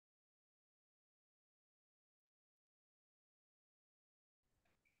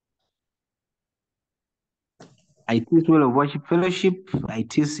iTiS Well of Worship Fellowship.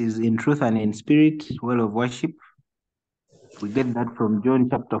 iTiS is in truth and in spirit, well of worship. We get that from John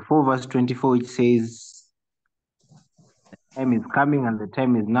chapter 4, verse 24, which says, the time is coming and the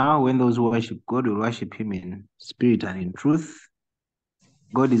time is now when those who worship God will worship him in spirit and in truth.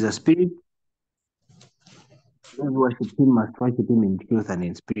 God is a spirit. Those who worship him must worship him in truth and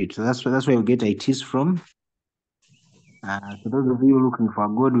in spirit. So that's where we get iTiS from. So those of you looking for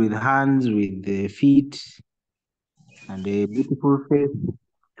God with hands, with the feet, and a beautiful face,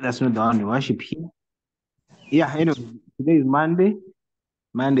 that's not the one we worship here. Yeah, anyway, today is Monday.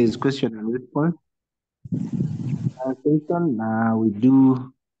 Monday is question and response session. We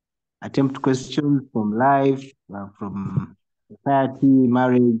do attempt questions from life, from society,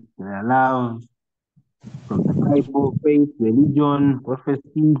 marriage, love, from the Bible, faith, religion,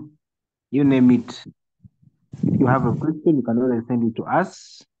 prophecy, you name it. If you have a question, you can always send it to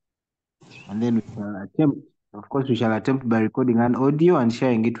us, and then we shall attempt. Of course, we shall attempt by recording an audio and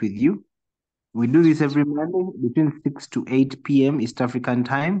sharing it with you. We do this every Monday between 6 to 8 p.m. East African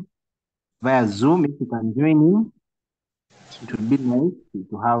time via Zoom. If you can join in, it would be nice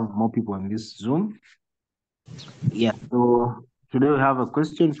to have more people on this Zoom. Yeah, so today we have a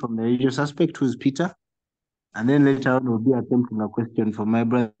question from the usual suspect, who is Peter. And then later on, we'll be attempting a question from my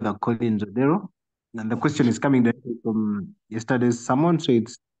brother, Colin Zodero. And the question is coming directly from yesterday's sermon, so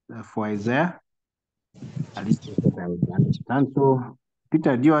it's for Isaiah. At least that's what I would understand. So,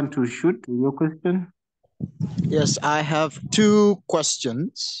 Peter, do you want to shoot with your question? Yes, I have two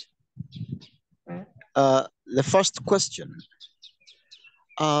questions. The first question,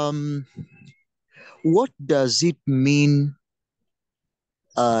 what does it mean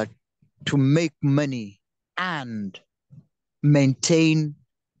to make money and maintain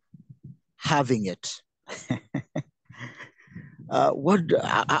having it? How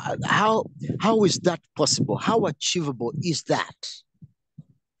is that possible? How achievable is that?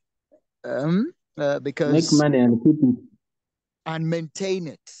 Because make money and keep it and maintain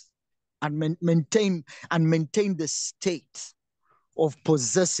it, and maintain the state of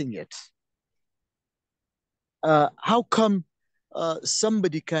possessing it. How come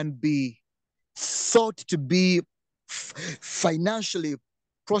somebody can be thought to be financially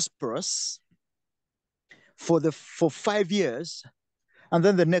prosperous for 5 years, and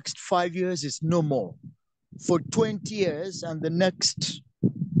then the next 5 years is no more, for 20 years, and the next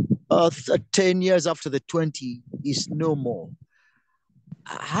 10 years after the 20 is no more?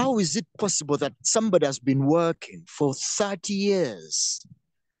 How is it possible that somebody has been working for 30 years,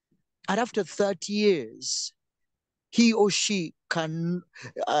 and after 30 years, he or she can,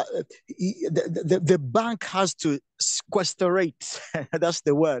 the bank has to sequestrate, that's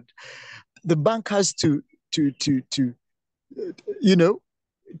the word. The bank has to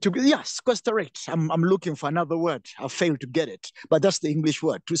sequestrate. I'm looking for another word. I failed to get it, but that's the English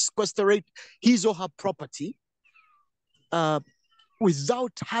word, to sequestrate his or her property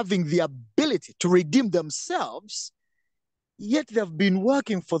without having the ability to redeem themselves, yet they've been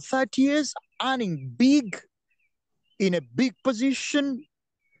working for 30 years, earning big, in a big position.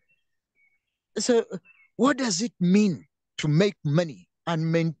 So what does it mean to make money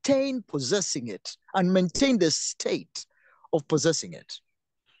and maintain possessing it and maintain the state of possessing it?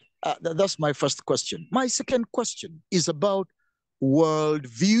 That's my first question. My second question is about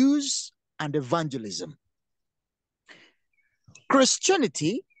worldviews and evangelism.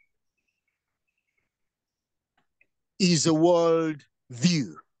 Christianity is a world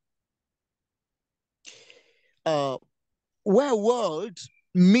view. Where world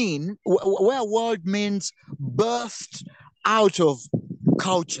means birthed out of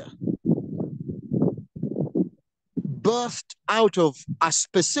culture, birthed out of a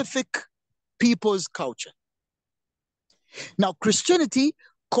specific people's culture. Now, Christianity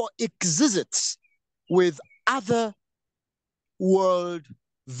coexists with other world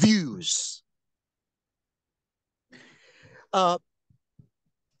views.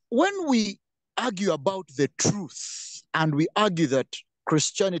 When we argue about the truth, and we argue that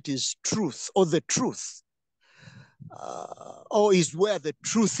Christianity is truth, or the truth, or is where the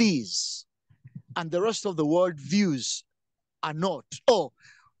truth is, and the rest of the world views are not. Or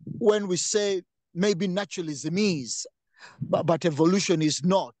when we say maybe naturalism is, but evolution is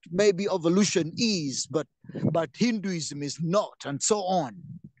not. Maybe evolution is, but Hinduism is not, and so on.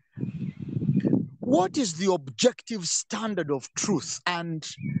 What is the objective standard of truth, and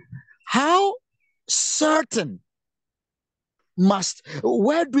how certain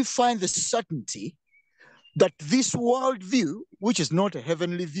where do we find the certainty that this worldview, which is not a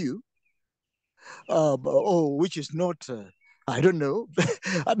heavenly view, or which is not, I don't know,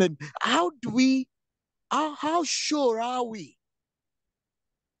 I mean, how do we how sure are we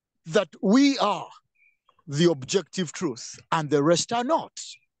that we are the objective truth and the rest are not?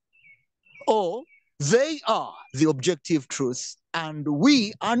 Or they are the objective truth and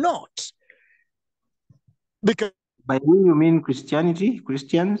we are not? Because by we you mean Christianity,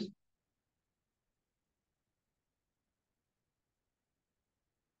 Christians?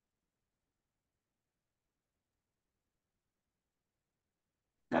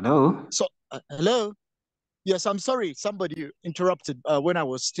 Hello? so hello. Yes, I'm sorry. Somebody interrupted when I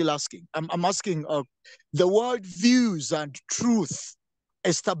was still asking. I'm asking the worldviews and truth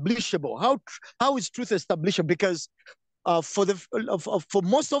establishable. How is truth establishable? Because for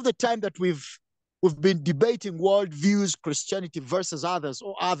most of the time that we've been debating worldviews, Christianity versus others,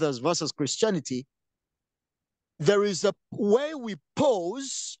 or others versus Christianity, there is a way we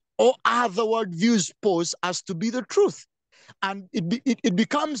pose, or other worldviews pose, as to be the truth, and it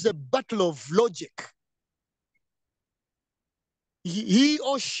becomes a battle of logic. He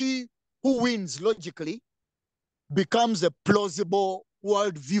or she who wins logically becomes a plausible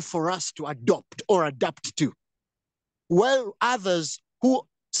worldview for us to adopt or adapt to, while others who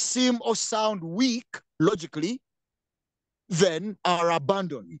seem or sound weak logically then are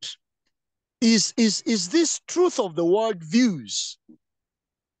abandoned. Is this truth of the worldviews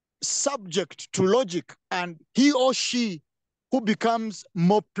subject to logic, and he or she who becomes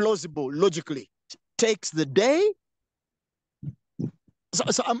more plausible logically takes the day? So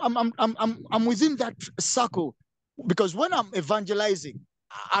I'm within that circle, because when I'm evangelizing,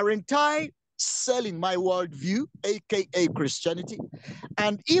 aren't I selling my worldview, aka Christianity?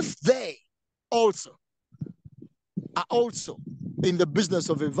 And if they also are also in the business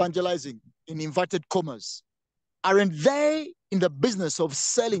of evangelizing, in inverted commas, aren't they in the business of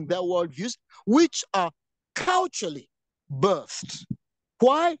selling their worldviews, which are culturally birthed?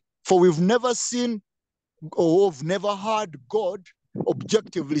 Why? For we've never seen, or we've never heard God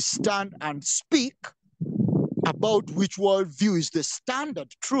objectively stand and speak about which worldview is the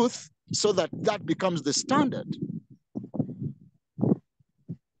standard truth, so that that becomes the standard.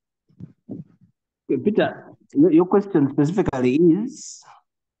 Okay, Peter, your question specifically is,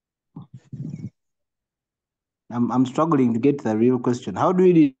 I'm struggling to get the real question. How do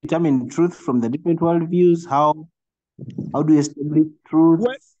we determine truth from the different worldviews? How do we establish truth?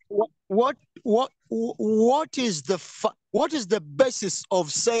 What is the basis of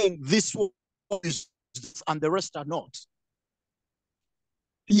saying this is and the rest are not?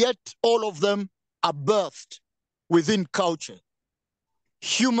 Yet all of them are birthed within culture,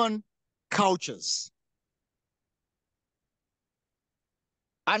 human cultures.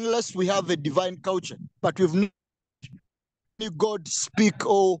 Unless we have a divine culture, but we've not seen God speak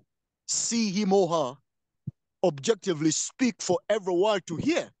or see him or her objectively speak for every world to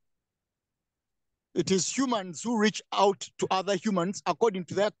hear. It is humans who reach out to other humans according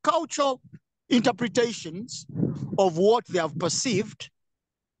to their cultural interpretations of what they have perceived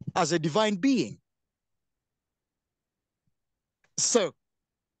as a divine being. So,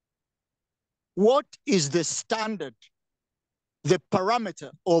 what is the standard, the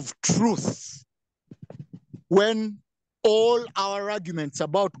parameter of truth, when all our arguments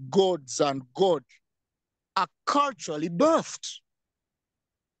about gods and God are culturally birthed?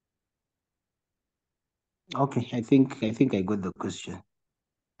 Okay, I think I got the question.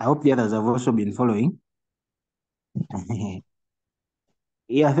 I hope the others have also been following.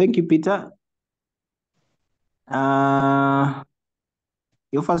 Yeah, thank you, Peter.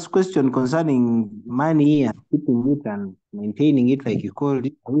 Your first question concerning money and keeping it and maintaining it, like you called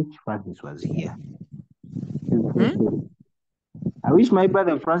it, I wish Francis was here. I wish my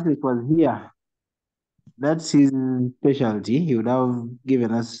brother Francis was here. That's his specialty. He would have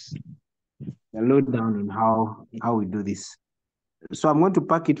given us a lowdown on how we do this. So I'm going to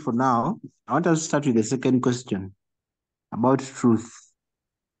pack it for now. I want us to start with the second question about truth.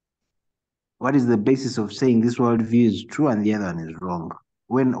 What is the basis of saying this worldview is true and the other one is wrong,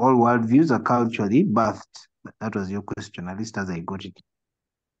 when all worldviews are culturally birthed? That was your question, at least as I got it.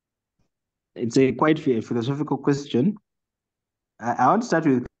 It's a quite philosophical question. I want to start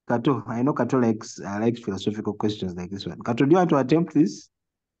with Kato. I know Kato likes philosophical questions like this one. Kato, do you want to attempt this?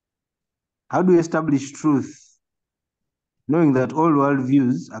 How do you establish truth, knowing that all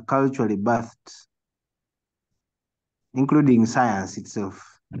worldviews are culturally birthed, including science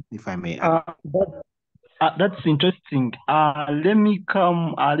itself, if I may add? That's interesting. Let me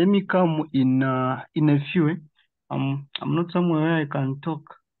come in a few. I'm not somewhere where I can talk.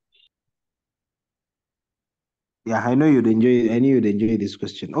 Yeah, I know you'd enjoy. I knew you'd enjoy this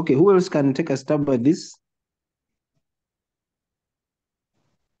question. Okay, who else can take a stab at this? 。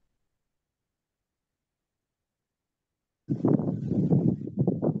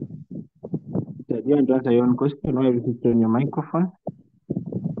you want to answer your own question while you switch on your microphone?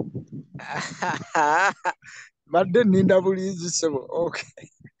 But then okay.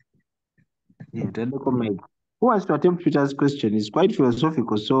 Yeah, who wants to attempt Peter's question? It's quite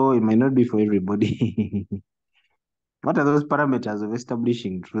philosophical, so it might not be for everybody. What are those parameters of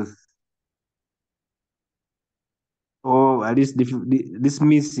establishing truth? Or at least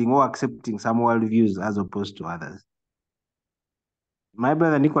dismissing or accepting some worldviews as opposed to others? My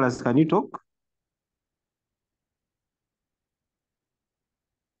brother Nicholas, can you talk?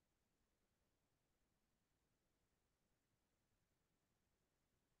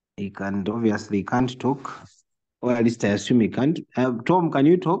 He can't, obviously can't talk. Or at least I assume he can't. Tom, can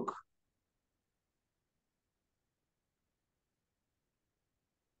you talk?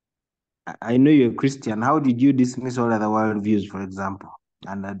 I know you're a Christian. How did you dismiss all other worldviews, for example,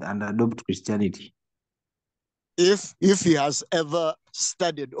 and adopt Christianity? If he has ever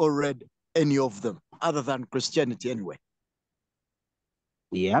studied or read any of them, other than Christianity anyway.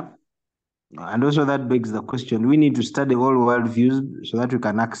 Yeah. And also that begs the question, we need to study all worldviews so that we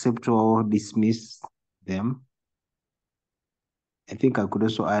can accept or dismiss them. I think I could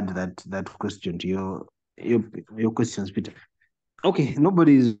also add that question to your questions, Peter. Okay,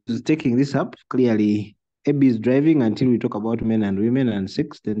 nobody is taking this up. Clearly, Abby is driving until we talk about men and women and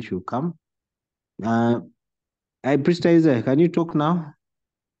sex, then she'll come. Priest Isaac, can you talk now?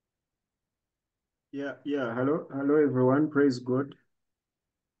 Yeah. Hello, everyone. Praise God.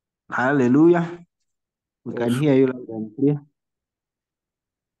 Hallelujah. We can hear you loud and clear.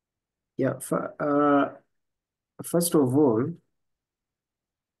 Yeah. First of all,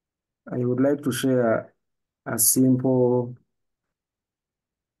 I would like to share a simple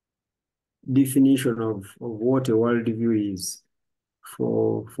definition of what a worldview is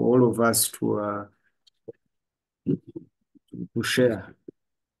for all of us to share.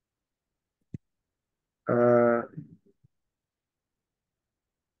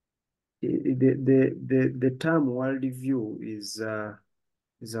 The term worldview is a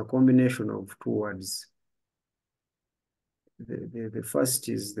combination of two words. The first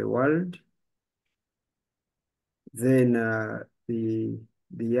is the world, then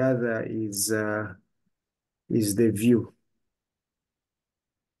the other is the view.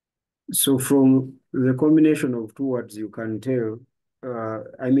 So from the combination of two words, you can tell,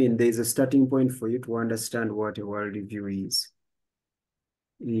 there's a starting point for you to understand what a worldview is.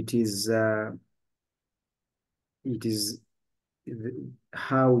 It is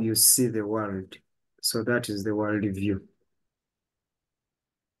how you see the world. So that is the worldview.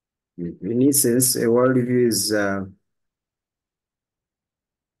 In essence, a worldview is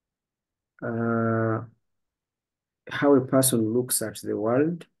how a person looks at the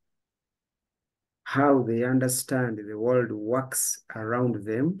world, how they understand the world works around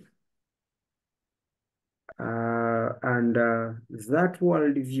them, and that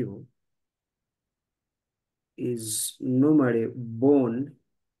worldview is normally born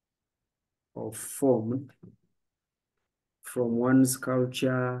or formed from one's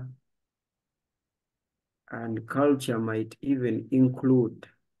culture, and culture might even include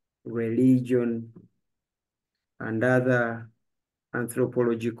religion and other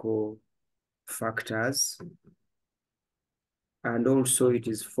anthropological factors. And also it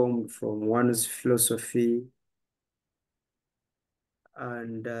is formed from one's philosophy.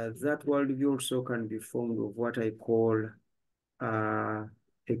 And that worldview also can be formed of what I call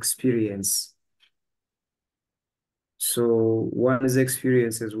experience. So one's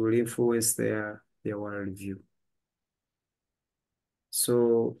experiences will influence their worldview.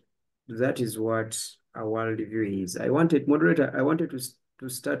 So that is what a worldview is. Moderator, I wanted to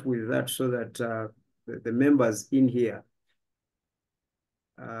start with that so that the members in here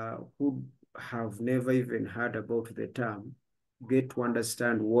who have never even heard about the term get to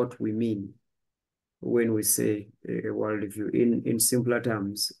understand what we mean when we say a worldview in simpler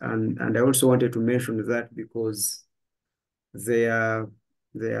terms. And I also wanted to mention that because they are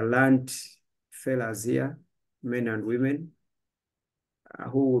learned fellas here, men and women,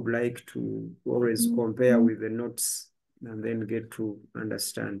 who would like to always compare with the notes and then get to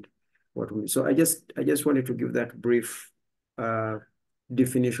understand what we mean. So I just wanted to give that brief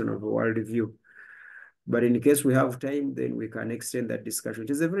definition of a worldview. But in case we have time, then we can extend that discussion. It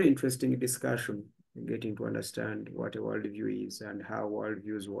is a very interesting discussion, getting to understand what a worldview is and how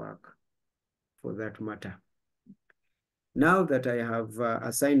worldviews work, for that matter. Now that I have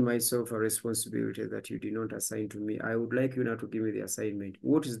assigned myself a responsibility that you did not assign to me, I would like you now to give me the assignment.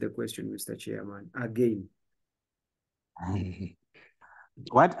 What is the question, Mr. Chairman? Again.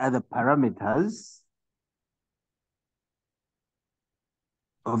 What are the parameters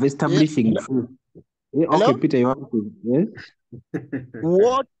of establishing truth? Yeah, okay, Hello? Peter, you want to? Yes.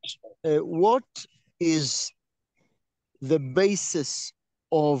 What is the basis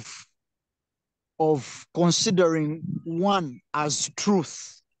of considering one as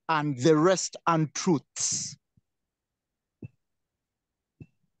truth and the rest untruths?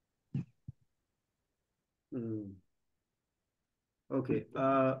 Okay.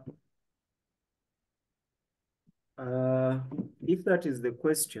 If that is the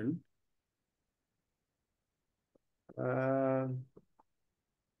question,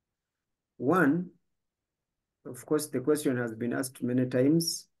 one, of course, the question has been asked many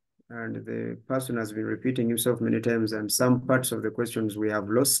times, and the person has been repeating himself many times, and some parts of the questions we have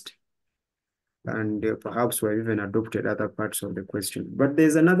lost, and perhaps we've even adopted other parts of the question. But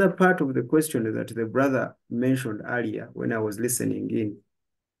there's another part of the question that the brother mentioned earlier when I was listening in.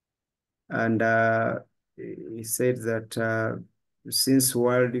 And he said that since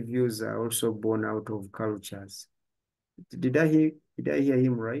worldviews are also born out of cultures. Did I hear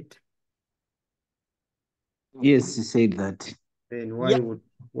him right? Yes, he said that. Then Yeah.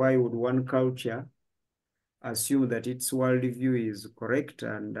 why would one culture assume that its worldview is correct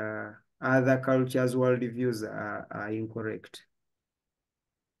and other cultures' worldviews are incorrect?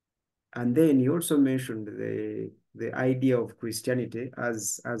 And then he also mentioned the idea of Christianity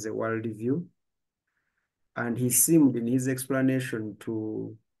as a worldview. And he seemed in his explanation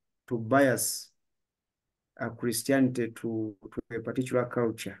to bias Christianity to a particular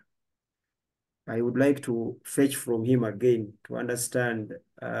culture. I would like to fetch from him again to understand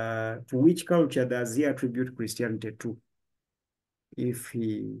to which culture does he attribute Christianity to, if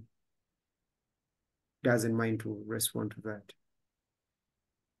he doesn't mind to respond to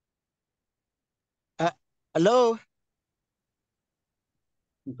that. Hello?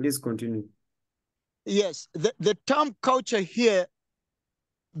 Please continue. Yes, the term culture here,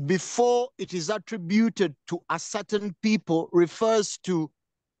 before it is attributed to a certain people, refers to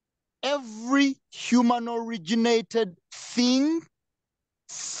every human originated thing,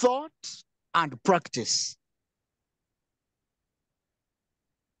 thought, and practice.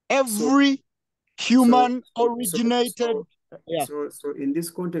 Every human originated. So in this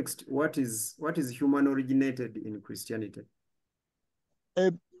context, what is human originated in Christianity?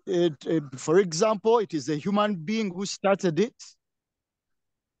 For example, it is a human being who started it.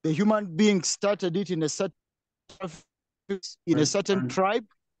 The human being started it in a certain tribe.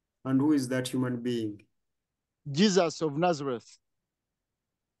 And who is that human being? Jesus of Nazareth.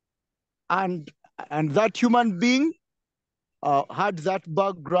 And that human being had that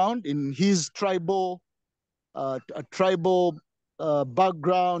background in his tribal background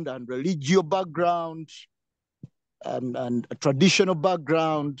and religious background and a traditional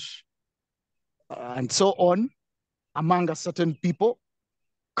background and so on among a certain people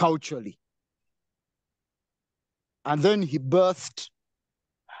culturally. And then he birthed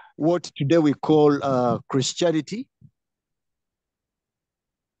what today we call Christianity,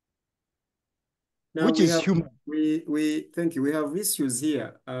 now which is human. Thank you. We have issues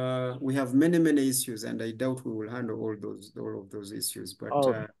here. We have many issues, and I doubt we will handle all of those issues. But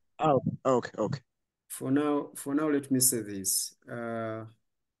Okay. For now, let me say this. Let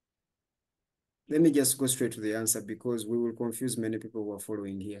me just go straight to the answer because we will confuse many people who are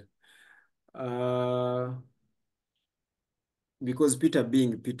following here. Because Peter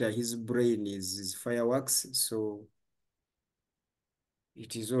being Peter, his brain is fireworks, so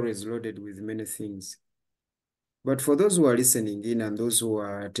it is always loaded with many things. But for those who are listening in and those who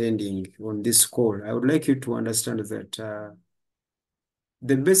are attending on this call, I would like you to understand that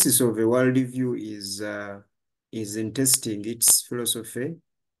the basis of a worldview is in testing its philosophy,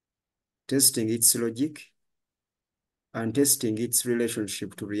 testing its logic, and testing its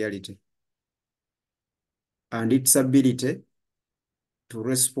relationship to reality, and its ability to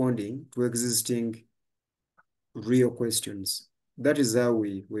responding to existing real questions. That is how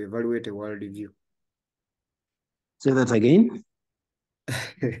we evaluate a worldview. Say that again.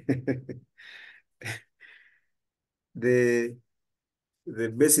 The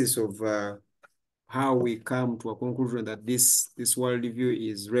basis of how we come to a conclusion that this worldview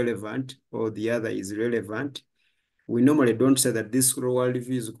is relevant or the other is relevant, we normally don't say that this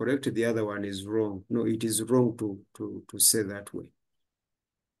worldview is correct, the other one is wrong. No, it is wrong to say that way.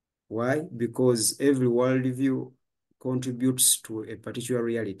 Why? Because every worldview contributes to a particular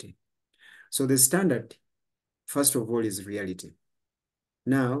reality. So the standard, first of all, is reality.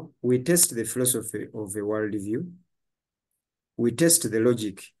 Now, we test the philosophy of a worldview. We test the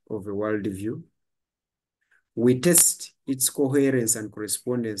logic of a worldview. We test its coherence and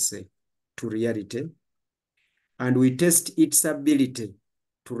correspondence to reality. And we test its ability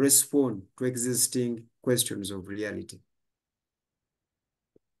to respond to existing questions of reality.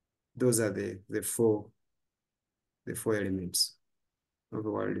 Those are the four elements of a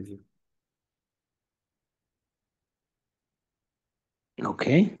worldview.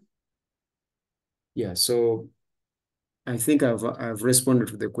 Okay. Yeah, so I think I've responded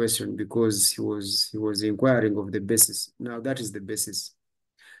to the question because he was inquiring of the basis. Now that is the basis.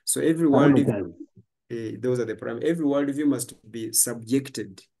 So every worldview, those are the parameters. Every worldview must be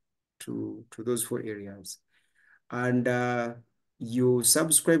subjected to those four areas, and you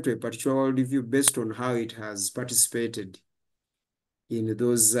subscribe to a particular worldview based on how it has participated in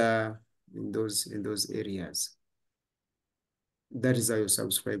those areas. That is how you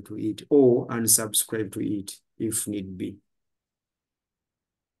subscribe to it, or unsubscribe to it if need be.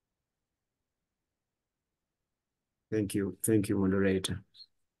 Thank you, moderator.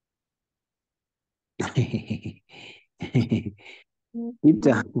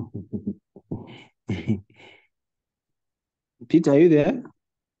 Peter. Peter, are you there?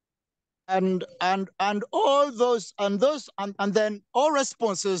 And all those and then all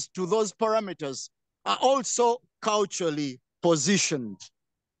responses to those parameters are also culturally positioned,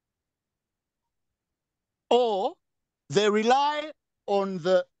 or they rely on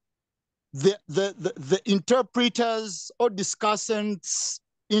the interpreters or discussants'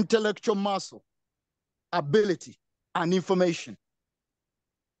 intellectual muscle, ability, and information,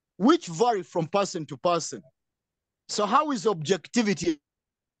 which vary from person to person. So how is objectivity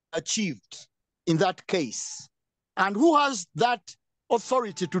achieved in that case? And who has that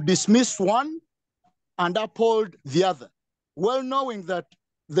authority to dismiss one and uphold the other? Well knowing that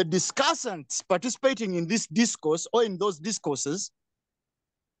the discussants participating in this discourse or in those discourses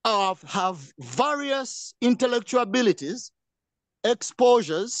have various intellectual abilities,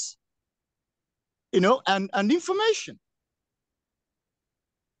 exposures, and information.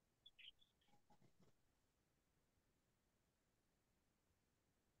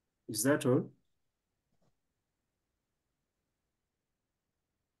 Is that all?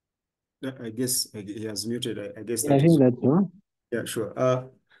 I guess he has muted. I guess I think that's all. Yeah, sure.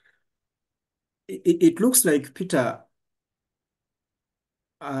 It looks like Peter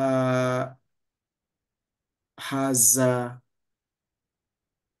has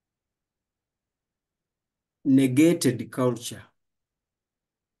negated culture.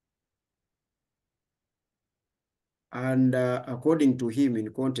 And according to him,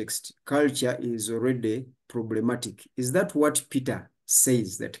 in context, culture is already problematic. Is that what Peter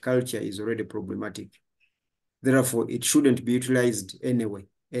says, that culture is already problematic? Therefore, it shouldn't be utilized anyway,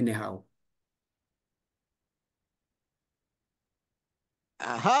 anyhow.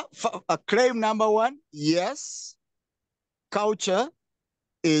 Claim number one, yes, culture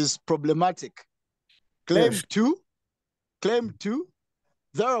is problematic. Claim two,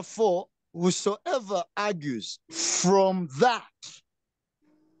 therefore, whosoever argues from that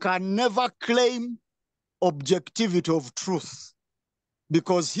can never claim objectivity of truth,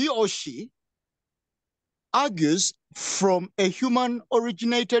 because he or she argues from a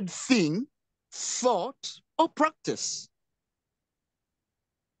human-originated thing, thought, or practice.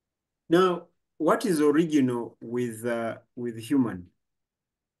 Now, what is original with human?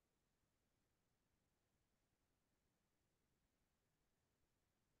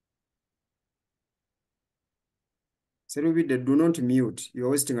 Serubide, do not mute. You're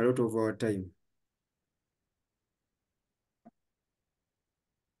wasting a lot of our time.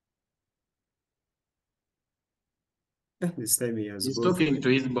 This time he has He's gone. talking to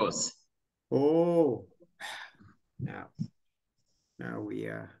his boss. Oh, now we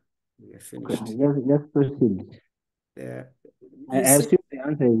are finished. Just proceed. Yeah. I assume the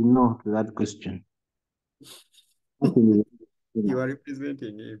answer is no to that question. You are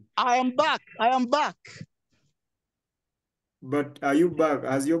representing him. I am back. But are you back?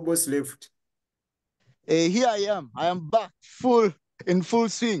 Has your boss left? Here I am back, in full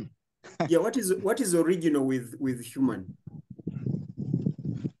swing. Yeah, what is original with human?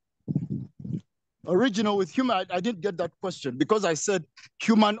 Original with human, I didn't get that question because I said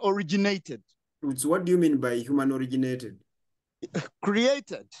human originated. So what do you mean by human originated?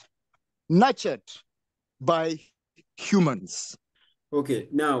 Created, nurtured by humans. Okay,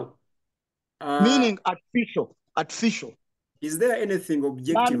 now. Meaning artificial. Is there anything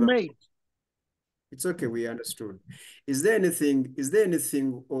objective? Man-made. It's okay, we understood. Is there anything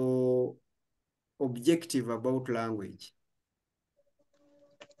objective about language?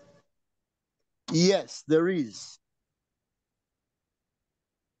 Yes, there is.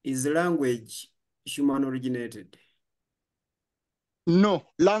 Is language human originated? No,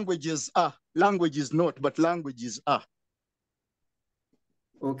 languages are. Language is not, but languages are.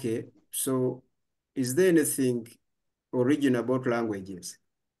 Okay, so is there anything original about languages?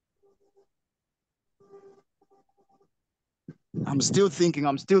 I'm still thinking.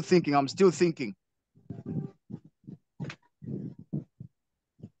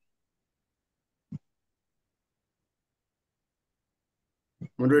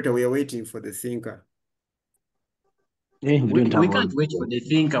 Moderator, we are waiting for the thinker. We We don't have all. can't wait for the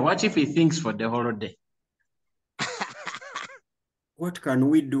thinker. What if he thinks for the whole day? What can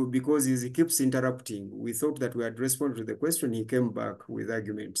we do? Because he keeps interrupting. We thought that we had responded to the question. He came back with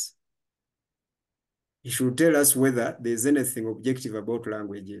arguments. He should tell us whether there's anything objective about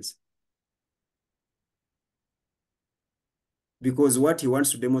languages. Because what he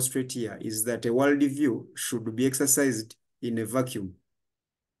wants to demonstrate here is that a worldview should be exercised in a vacuum.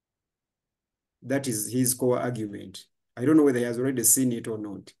 That is his core argument. I don't know whether he has already seen it or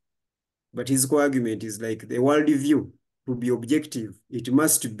not, but his core argument is like the worldview, to be objective, it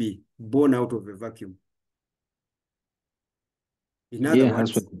must be born out of a vacuum. In other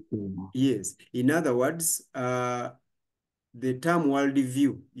words, that's what yes. In other words, the term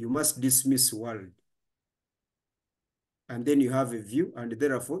worldview, you must dismiss world. And then you have a view, and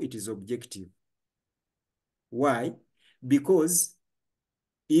therefore it is objective. Why? Because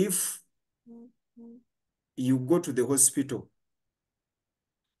if you go to the hospital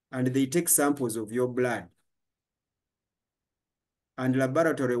and they take samples of your blood, and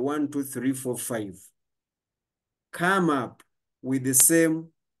laboratory 1, 2, 3, 4, 5 come up with the same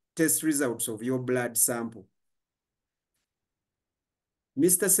test results of your blood sample,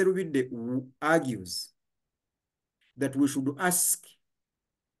 Mr. Serubide argues that we should ask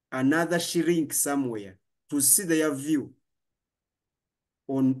another shrink somewhere to see their view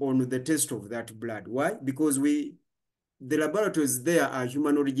on the test of that blood. Why? Because the laboratories there are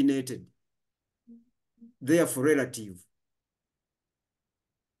human originated, therefore relative.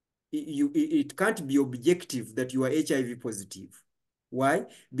 It can't be objective that you are HIV positive. Why?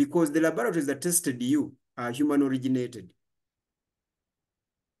 Because the laboratories that tested you are human originated.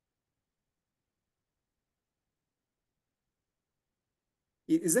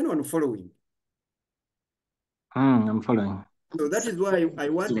 Is anyone following? I'm following. So that is why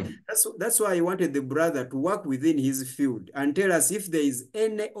that's why I wanted the brother to work within his field and tell us if there is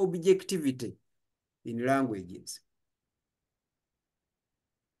any objectivity in languages.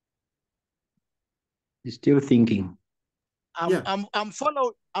 He's still thinking. I'm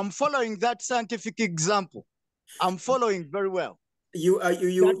following that scientific example. I'm following very well. You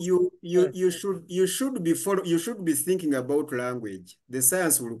should be thinking about language. The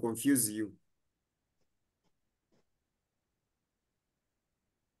science will confuse you.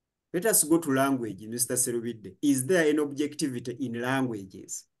 Let us go to language, Mr. Serubide. Is there an objectivity in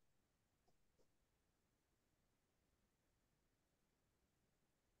languages?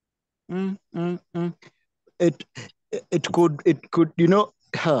 It could, you know,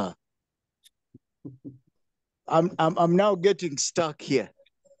 I'm now getting stuck here.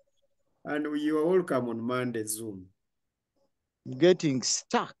 And you are welcome on Monday Zoom. Getting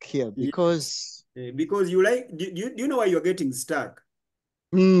stuck here because you like, do you know why you're getting stuck?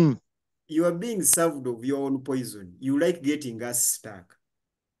 You are being served of your own poison. You like getting us stuck.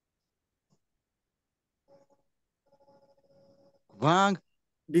 Wrong.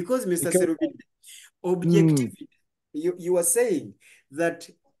 Because Mr. Serubide, objectivity, you are saying that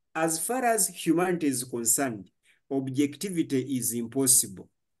as far as humanity is concerned, objectivity is impossible.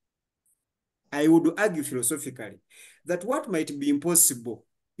 I would argue philosophically that what might be impossible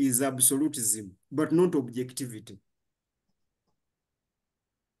is absolutism, but not objectivity.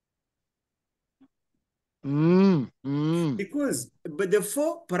 Because, but the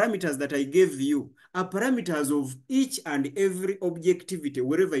 4 parameters that I gave you are parameters of each and every objectivity,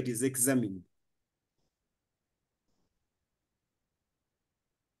 wherever it is examined.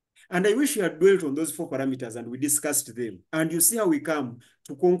 And I wish you had dwelt on those 4 parameters and we discussed them. And you see how we come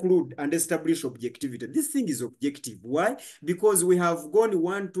to conclude and establish objectivity. This thing is objective. Why? Because we have gone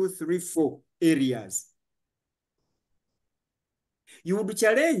 1, 2, 3, 4 areas. You would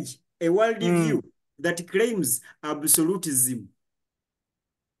challenge a worldview that claims absolutism.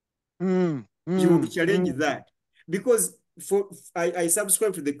 You would challenge that. Because I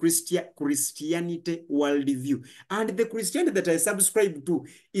subscribe to the Christianity worldview. And the Christianity that I subscribe to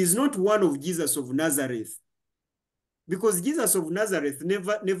is not one of Jesus of Nazareth. Because Jesus of Nazareth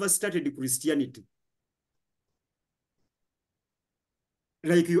never started Christianity.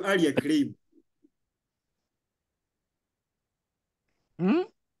 Like you earlier claimed.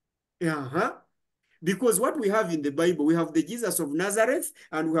 Because what we have in the Bible, we have the Jesus of Nazareth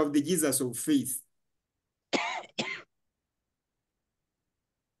and we have the Jesus of faith.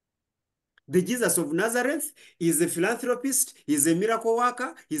 The Jesus of Nazareth is a philanthropist, he's a miracle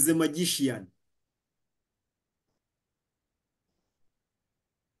worker, he's a magician.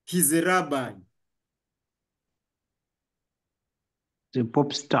 He's a rabbi. The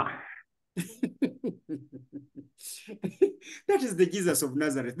pop star. That is the Jesus of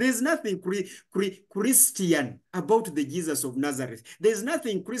Nazareth. There's nothing Christian about the Jesus of Nazareth. There's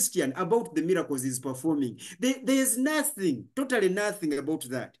nothing Christian about the miracles he's performing. There's nothing, totally nothing about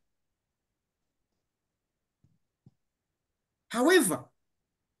that. However,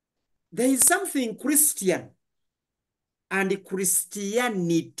 there is something Christian and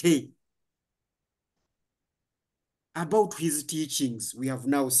Christianity about his teachings we have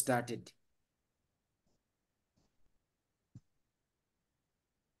now started.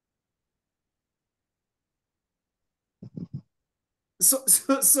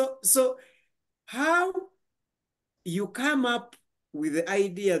 So how you come up with the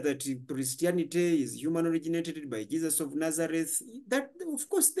idea that Christianity is human originated by Jesus of Nazareth, that of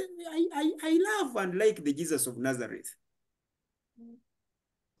course I love and like the Jesus of Nazareth.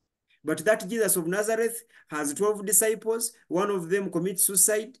 But that Jesus of Nazareth has 12 disciples. One of them commits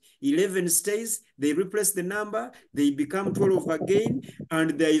suicide. 11 stays. They replace the number. They become 12 again.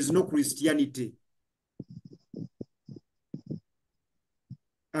 And there is no Christianity.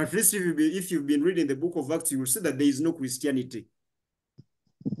 At least if you've been reading the book of Acts, you will see that there is no Christianity.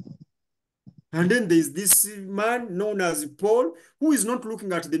 And then there's this man known as Paul, who is not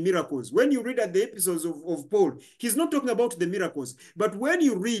looking at the miracles. When you read at the episodes of Paul, he's not talking about the miracles. But when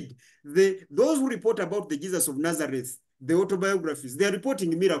you read those who report about the Jesus of Nazareth, the autobiographies, they're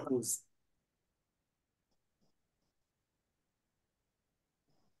reporting miracles.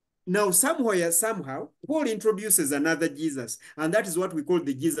 Now, somewhere, somehow, Paul introduces another Jesus, and that is what we call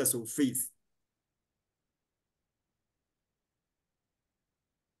the Jesus of faith.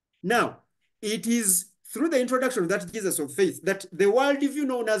 Now, it is through the introduction of that Jesus of faith that the worldview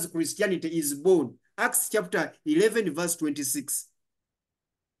known as Christianity is born. Acts chapter 11, verse 26.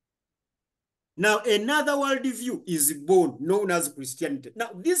 Now, another worldview is born, known as Christianity. Now,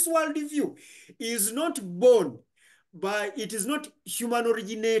 this worldview is not born by, it is not human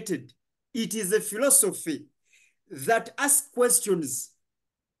originated. It is a philosophy that asks questions.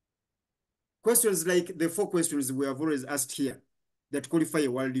 Questions like the 4 questions we have always asked here that qualify a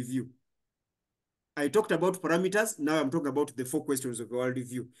worldview. I talked about parameters. Now I'm talking about the 4 questions of a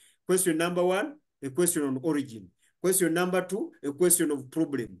worldview. Question number 1, a question on origin. Question number 2, a question of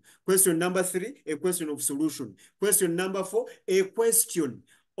problem. Question number 3, a question of solution. Question number 4, a question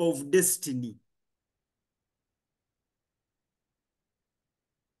of destiny.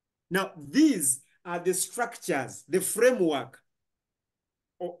 Now, these are the structures, the framework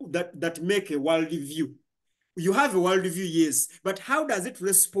that make a worldview. You have a worldview, yes, but how does it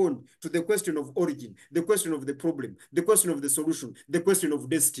respond to the question of origin, the question of the problem, the question of the solution, the question of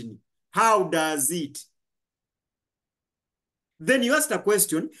destiny? How does it? Then you ask a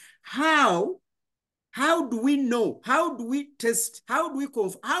question, how do we know? How do we test? How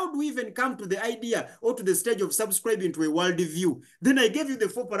do we even come to the idea or to the stage of subscribing to a worldview? Then I gave you the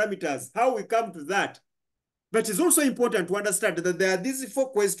 4 parameters, how we come to that. But it's also important to understand that there are these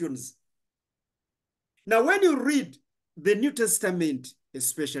 4 questions. Now, when you read the New Testament,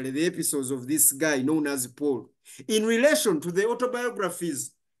 especially the episodes of this guy known as Paul, in relation to the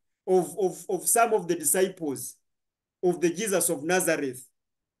autobiographies of some of the disciples of the Jesus of Nazareth,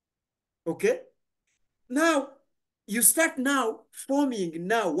 okay? Now, you start now forming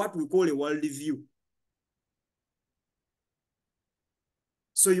now what we call a worldview.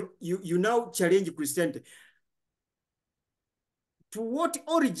 So you now challenge Christianity. To what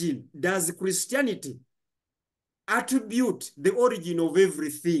origin does Christianity attribute the origin of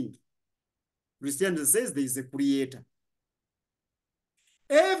everything? Christianity says there is a creator.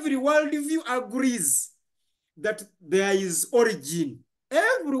 Every worldview agrees that there is origin.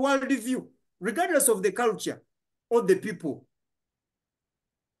 Every worldview, regardless of the culture or the people.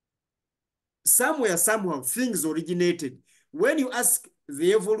 Somewhere, somehow, things originated. When you ask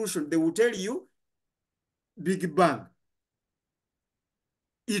the evolution, they will tell you Big Bang,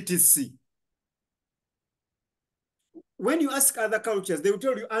 etc. When you ask other cultures, they will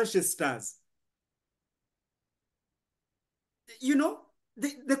tell you ancestors. You know,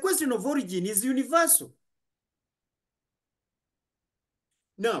 the question of origin is universal.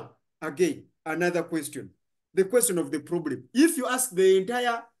 Now, again, another question. The question of the problem. If you ask the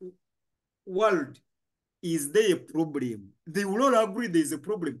entire world, is there a problem? They will all agree there is a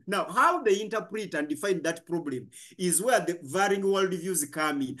problem. Now, how they interpret and define that problem is where the varying worldviews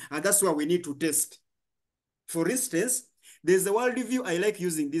come in. And that's why we need to test. For instance, There's a worldview I like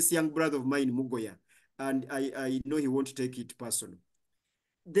using this young brother of mine, Mugoya, and I know he won't take it personal.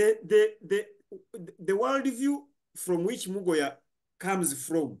 The worldview from which Mugoya comes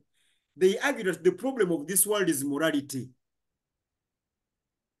from, they argue that the problem of this world is morality.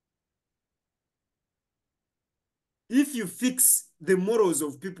 If you fix the morals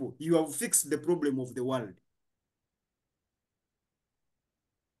of people, you have fixed the problem of the world.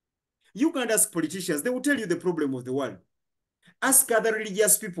 You can't ask politicians, they will tell you the problem of the world. Ask other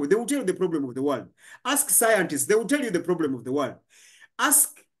religious people, they will tell you the problem of the world. Ask scientists, they will tell you the problem of the world.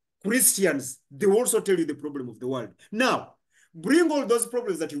 Ask Christians, they will also tell you the problem of the world. Now, bring all those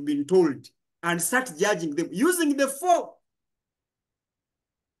problems that you've been told and start judging them using the 4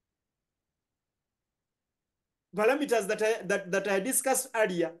 parameters that I discussed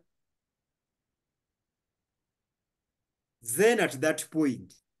earlier. Then at that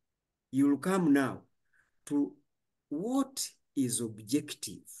point, you'll come now to what is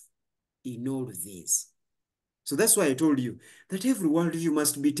objective in all this. So that's why I told you that every worldview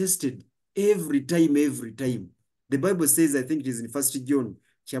must be tested every time. The Bible says, I think it is in 1 John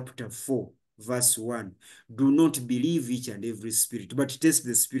chapter 4, verse 1, do not believe each and every spirit, but test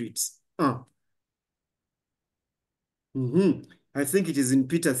the spirits. I think it is in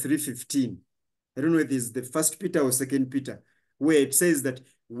Peter 3:15. I don't know if it is the 1 Peter or 2 Peter, where it says that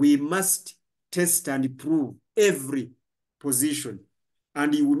we must test and prove every position.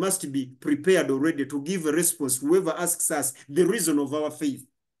 And we must be prepared already to give a response to whoever asks us the reason of our faith.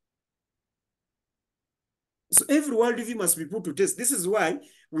 So every worldview must be put to test. This is why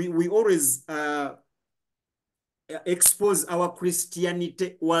we always expose our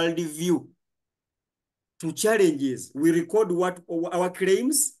Christianity worldview to challenges. We record what our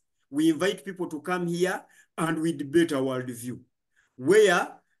claims, we invite people to come here, and we debate our worldview.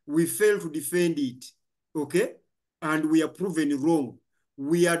 Where we fail to defend it, okay, and we are proven wrong,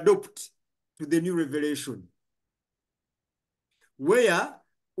 we adopt to the new revelation. Where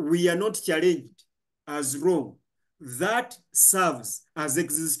we are not challenged as wrong, that serves as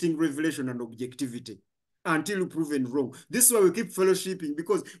existing revelation and objectivity until proven wrong. This is why we keep fellowshipping,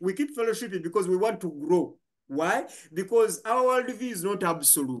 because we want to grow. Why? Because our worldview is not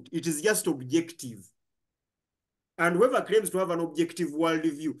absolute. It is just objective. And whoever claims to have an objective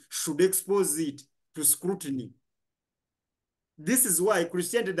worldview should expose it to scrutiny. This is why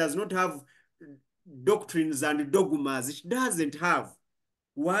Christianity does not have doctrines and dogmas. It doesn't have.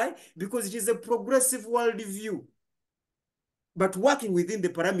 Why? Because it is a progressive worldview, but working within the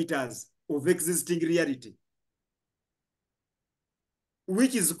parameters of existing reality,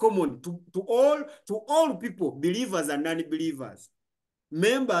 which is common to all people, believers and non-believers,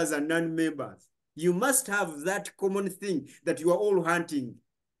 members and non-members. You must have that common thing that you are all hunting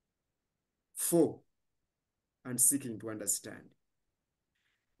for and seeking to understand.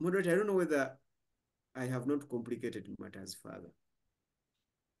 Moderator, I don't know whether I have not complicated matters further.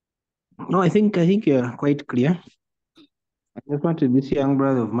 No, I think you're quite clear. I just wanted this young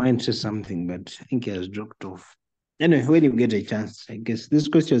brother of mine to say something, but I think he has dropped off. Anyway, when you get a chance, I guess these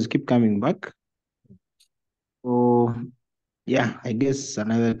questions keep coming back. So yeah, I guess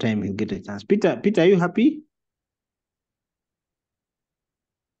another time he'll get a chance. Peter, are you happy?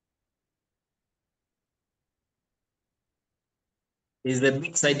 Is the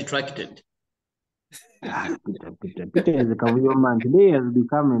big side attracted? Peter is a Kavuyo man. Today he has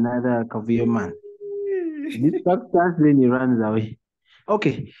become another Kavuyo man. This us, then he runs away.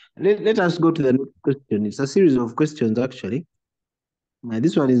 Okay, let us go to the next question. It's a series of questions, actually.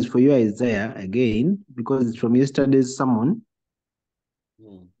 This one is for you, Isaiah, again, because it's from yesterday's sermon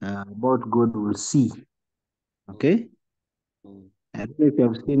about God will see. Okay? I don't know if you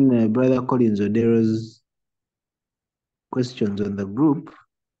have seen Brother Collins Odero's questions on the group.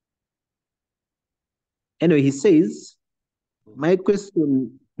 Anyway, he says, my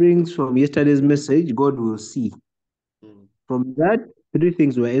question springs from yesterday's message, God will see. From that, 3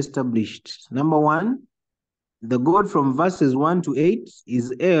 things were established. Number 1, the God from verses 1 to 8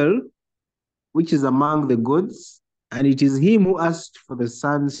 is El, which is among the gods, and it is him who asked for the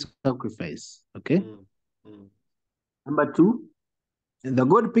son's sacrifice. Okay? Number 2, the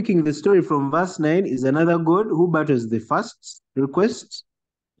God picking the story from verse 9 is another God who battles the first request,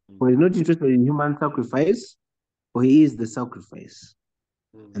 for he is not interested in human sacrifice, for he is the sacrifice.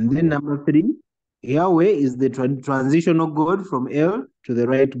 And then number 3, Yahweh is the transitional God from El to the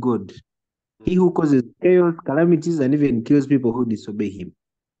right God. He who causes chaos, calamities, and even kills people who disobey him.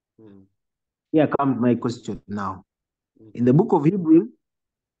 Here comes my question now. In the book of Hebrews,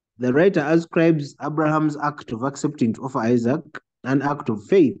 the writer ascribes Abraham's act of accepting to offer Isaac an act of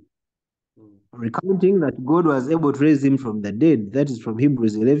faith. recounting that God was able to raise him from the dead. That is from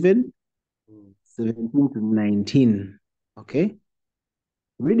Hebrews 11, 17 to 19. Okay.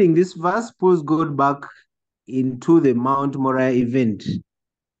 Reading this verse pulls God back into the Mount Moriah event,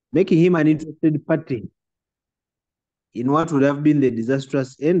 making him an interested party in what would have been the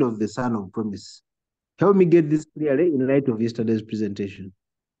disastrous end of the Son of Promise. Help me get this clearly in light of yesterday's presentation.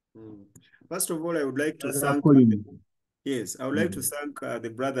 First of all, I would like to thank, yes, I would like to thank the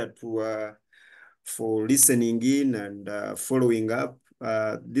brother for listening in and following up.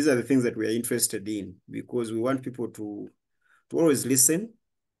 These are the things that we are interested in, because we want people to always listen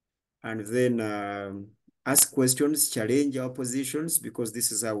and then ask questions, challenge our positions, because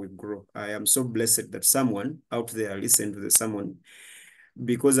this is how we grow. I am so blessed that someone out there listened to the sermon,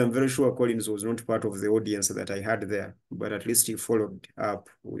 because I'm very sure Collins was not part of the audience that I had there, but at least he followed up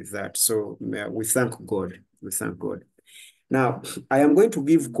with that. So we thank God. We thank God. Now, I am going to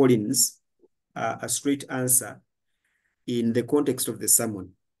give Collins a straight answer in the context of the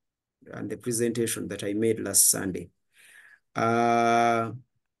sermon and the presentation that I made last Sunday.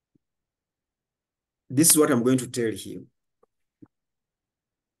 This is what I'm going to tell him.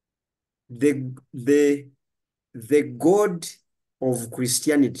 The God of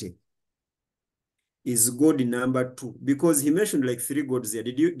Christianity is God number 2, because he mentioned like 3 gods there.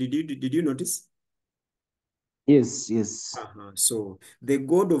 Did you notice? Yes, yes. So the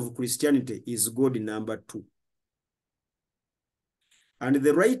God of Christianity is God number 2. And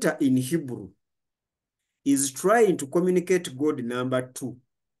the writer in Hebrew is trying to communicate God number 2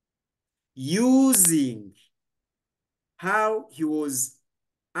 using how he was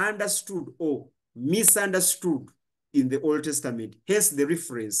understood or misunderstood in the Old Testament. Hence the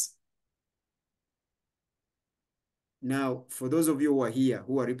reference. Now, for those of you who are here,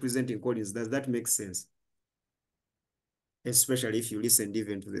 who are representing Collins, does that make sense? Especially if you listened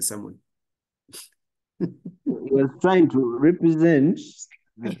even to the sermon. He was trying to represent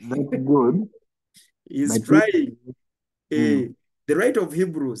that God. He's trying, the writer of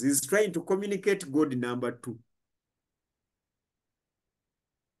Hebrews is trying to communicate God number 2.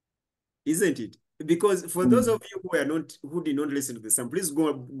 Isn't it? Because for those of you who did not listen to the sermon, please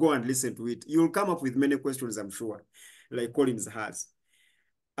go and listen to it. You'll come up with many questions, I'm sure, like Collins has.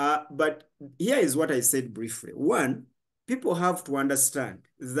 But here is what I said briefly. One, people have to understand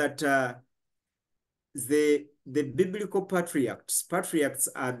that the biblical patriarchs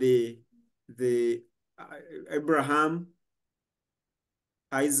are the Abraham,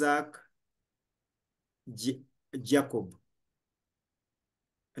 Isaac, Jacob.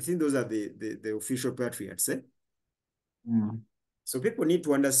 I think those are the official patriarchs. So people need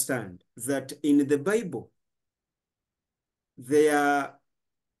to understand that in the Bible, there are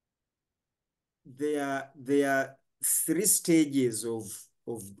 3 stages of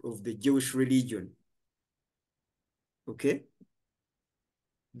the Jewish religion. Okay?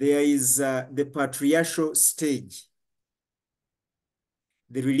 There is the patriarchal stage,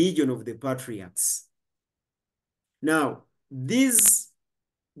 the religion of the patriarchs. Now, this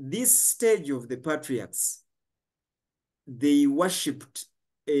stage of the patriarchs, they worshipped,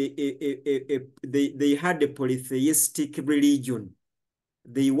 they had a polytheistic religion.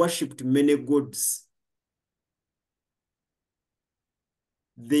 They worshipped many gods.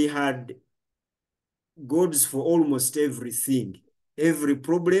 They had gods for almost everything, every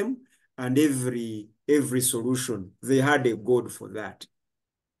problem and every solution. They had a god for that.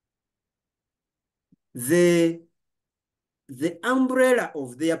 The umbrella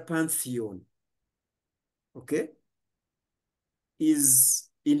of their pantheon, okay, is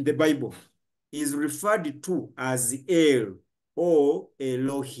in the Bible, is referred to as El or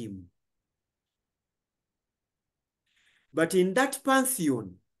Elohim. But in that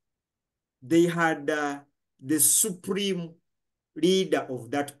pantheon, they had the supreme leader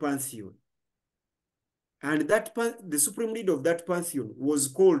of that pantheon. And the supreme leader of that pantheon was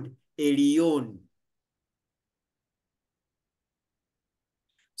called Elion.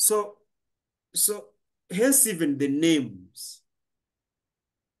 So hence even the names,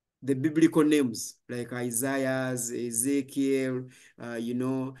 the biblical names like Isaiah, Ezekiel,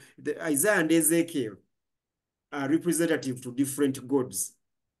 Isaiah and Ezekiel are representative to different gods.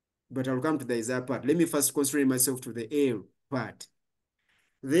 But I'll come to the Isaiah part. Let me first constrain myself to the El part.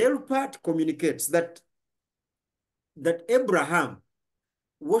 The El part communicates that Abraham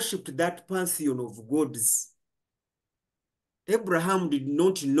worshipped that pantheon of gods. Abraham did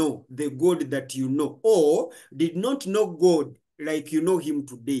not know the God that you know, or did not know God like you know him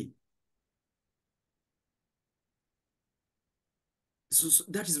today. So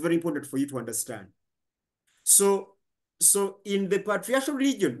that is very important for you to understand. So in the patriarchal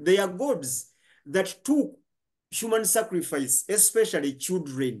religion, they are gods, that took human sacrifice, especially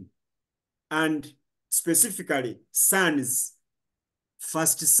children, and specifically sons,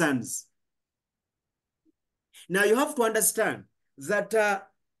 first sons. Now you have to understand that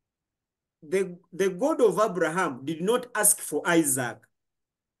the God of Abraham did not ask for Isaac.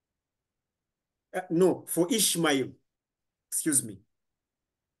 No, for Ishmael. Excuse me.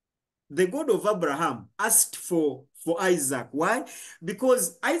 The God of Abraham asked for Isaac. Why?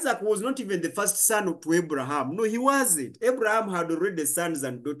 Because Isaac was not even the first son to Abraham. No, he wasn't. Abraham had already sons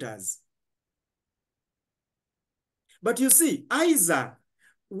and daughters. But you see, Isaac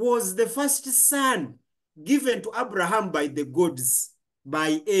was the first son given to Abraham by the gods,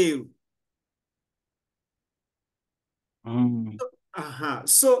 by El.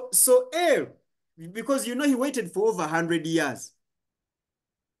 So El, because you know he waited for over 100 years.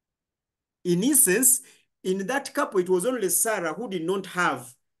 In essence, in that couple, it was only Sarah who did not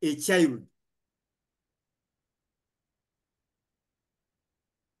have a child.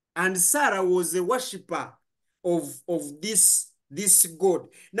 And Sarah was a worshiper of this God.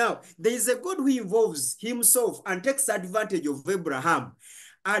 Now, there is a God who involves himself and takes advantage of Abraham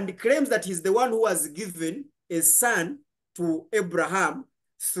and claims that he's the one who has given a son to Abraham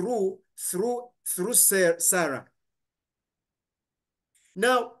through Sarah.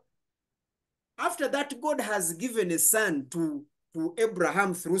 Now, after that, God has given a son to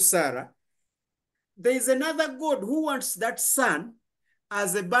Abraham through Sarah. There is another God who wants that son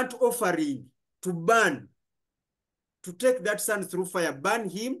as a burnt offering to burn, to take that son through fire, burn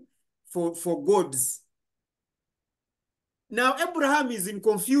him for gods. Now, Abraham is in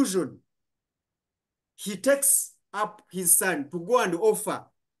confusion. He takes up his son to go and offer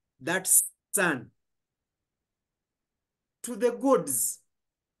that son to the gods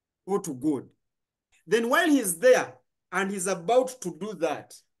or to God. Then while he's there and he's about to do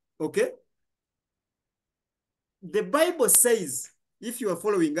that, okay, the Bible says, if you are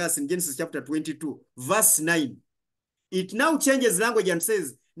following us in Genesis chapter 22, verse 9, it now changes language and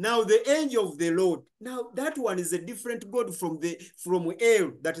says, now the angel of the Lord. Now that one is a different God from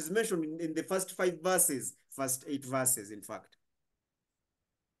El that is mentioned in the first 5 verses, first 8 verses, in fact.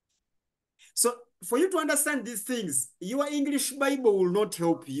 So for you to understand these things, your English Bible will not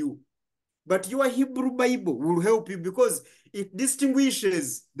help you, but your Hebrew Bible will help you because it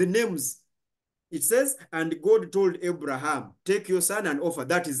distinguishes the names. It says, and God told Abraham, take your son and offer.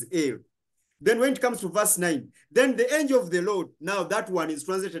 That is El. Then when it comes to verse 9, then the angel of the Lord, now that one is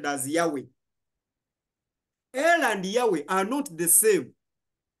translated as Yahweh. El and Yahweh are not the same.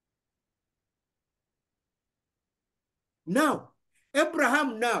 Now,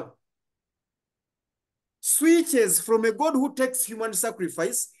 Abraham now switches from a God who takes human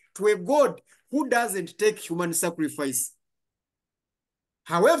sacrifice to a God who doesn't take human sacrifice.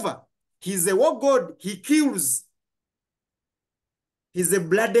 However, he's a war God, he kills. He's a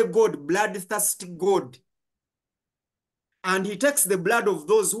bloody God, bloodthirsty God. And he takes the blood of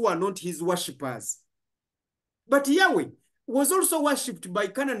those who are not his worshippers. But Yahweh was also worshipped by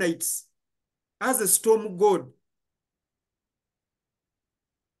Canaanites as a storm god.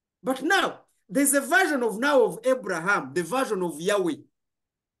 But now, there's a version of Abraham, the version of Yahweh,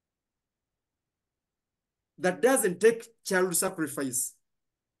 that doesn't take child sacrifice.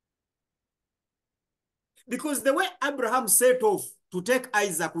 Because the way Abraham set off to take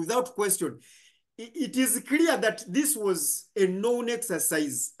Isaac without question, it is clear that this was a known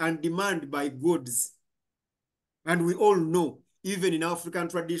exercise and demand by gods. And we all know, even in African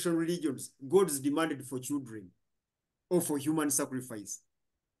traditional religions, gods demanded for children or for human sacrifice.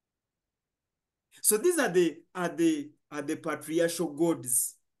 So these are the patriarchal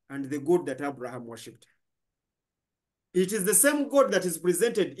gods and the God that Abraham worshipped. It is the same God that is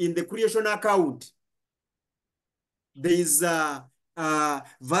presented in the creation account. There is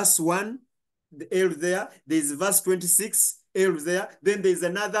verse 1, the El there. There is verse 26, El there. Then there is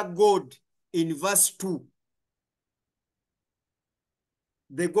another God in verse 2.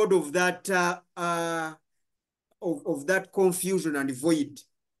 The God of that of that confusion and void.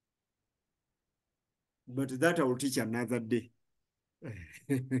 But that I will teach another day.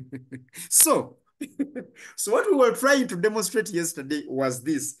 So what we were trying to demonstrate yesterday was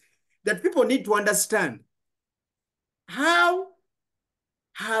this, that people need to understand, how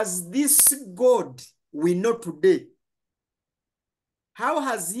has this God we know today, how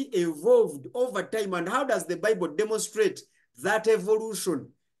has he evolved over time, and how does the Bible demonstrate that evolution?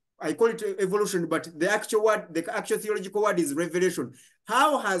 I call it evolution, but the actual word, the actual theological word is revelation.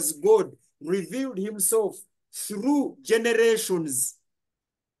 How has God revealed himself through generations?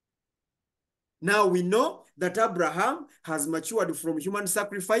 Now we know that Abraham has matured from human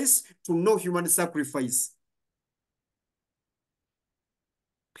sacrifice to no human sacrifice.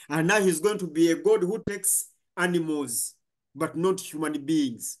 And now he's going to be a God who takes animals, but not human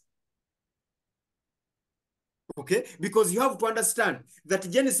beings. Okay? Because you have to understand that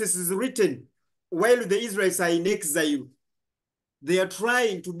Genesis is written while the Israelites are in exile. They are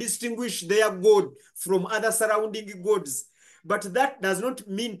trying to distinguish their God from other surrounding gods. But that does not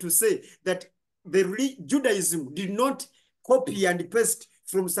mean to say that Judaism did not copy and paste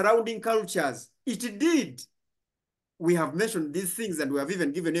from surrounding cultures. It did. We have mentioned these things and we have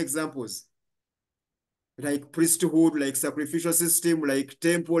even given examples. Like priesthood, like sacrificial system, like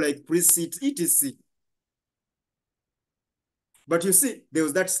temple, like priest seat, etc. But you see, there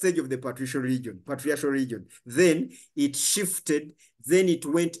was that stage of the patriarchal region. Then it shifted. Then it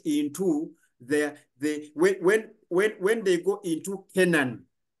went into when they go into Canaan.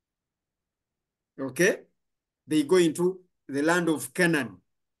 Okay, they go into the land of Canaan.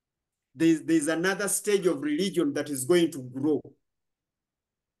 There's another stage of religion that is going to grow.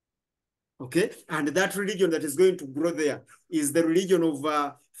 Okay, and that religion that is going to grow there is the religion of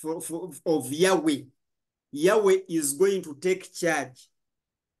Yahweh. Yahweh is going to take charge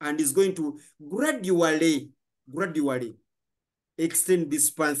and is going to gradually extend this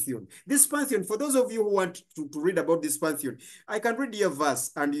pantheon. This pantheon, for those of you who want to read about this pantheon, I can read your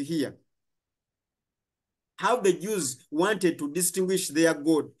verse and you hear how the Jews wanted to distinguish their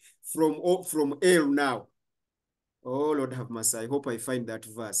God from El now. Oh, Lord have mercy. I hope I find that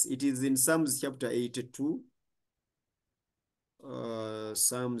verse. It is in Psalms chapter 82.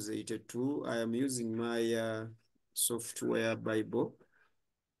 Psalms 82. I am using my software Bible.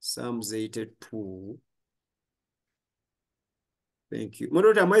 Psalms 82. Thank you.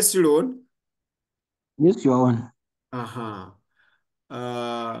 Moderator, am I still on? Yes, you're on.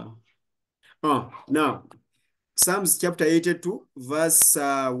 Now, Psalms chapter 82, verse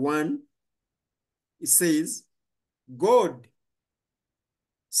 1, it says, God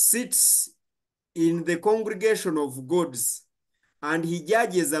sits in the congregation of gods, and he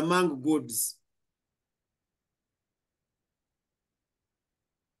judges among gods.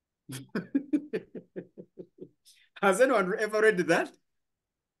 Has anyone ever read that?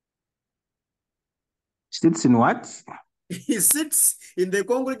 Sits in what? He sits in the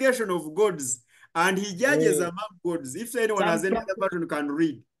congregation of gods, and he judges among gods. If anyone has any other version, can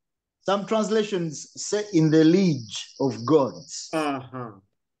read. Some translations say in the liege of gods.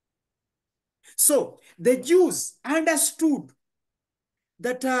 So the Jews understood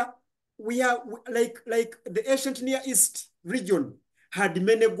that we are like the ancient Near East region had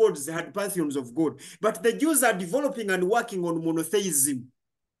many gods, had pantheons of God, but the Jews are developing and working on monotheism.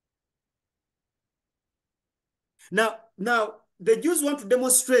 Now the Jews want to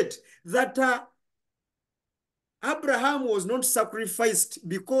demonstrate that Abraham was not sacrificed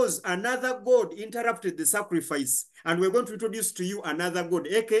because another God interrupted the sacrifice. And we're going to introduce to you another God,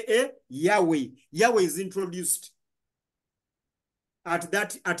 aka Yahweh. Yahweh is introduced at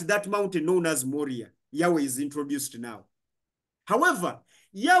that mountain known as Moriah. Yahweh is introduced now. However,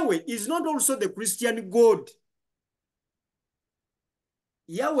 Yahweh is not also the Christian God.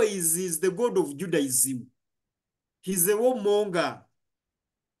 Yahweh is the God of Judaism. He's the warmonger.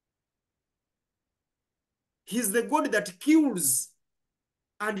 He's the God that kills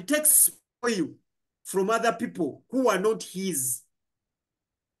and takes spoil from other people who are not his.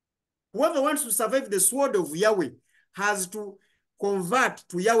 Whoever wants to survive the sword of Yahweh has to convert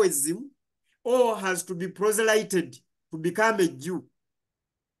to Yahwehism or has to be proselyted to become a Jew.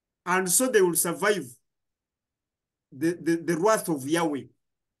 And so they will survive the wrath of Yahweh.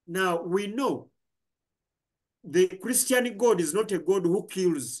 Now, we know the Christian God is not a God who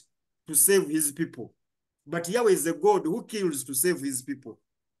kills to save his people, but Yahweh is a God who kills to save his people.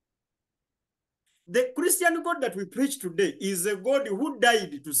 The Christian God that we preach today is a God who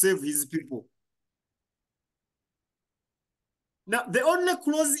died to save his people. Now, the only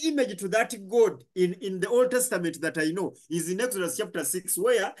close image to that God in the Old Testament that I know is in Exodus chapter 6,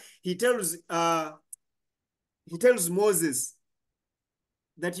 where he tells Moses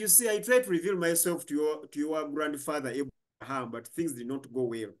that, you see, I tried to reveal myself to your grandfather Abraham, but things did not go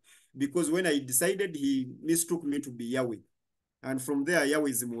well. Because when I decided, he mistook me to be Yahweh. And from there,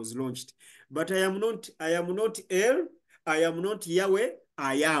 Yahwehism was launched. But I am not El, I am not Yahweh,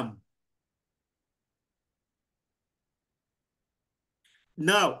 I am.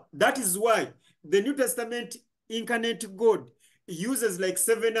 Now, that is why the New Testament incarnate God uses like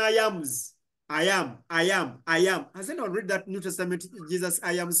 7 I ams. I am, I am, I am. Has anyone read that New Testament Jesus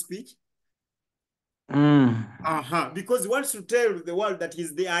I am speech? Because he wants to tell the world that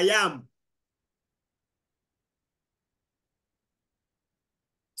he's the I am.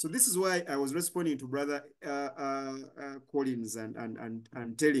 So this is why I was responding to Brother Collins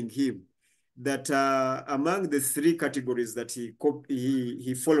and telling him that among the three categories that he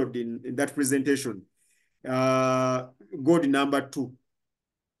followed in that presentation, God number 2.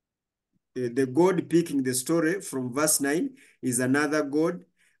 The God picking the story from verse 9 is another God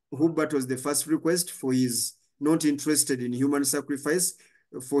who battles the first request, for he is not interested in human sacrifice,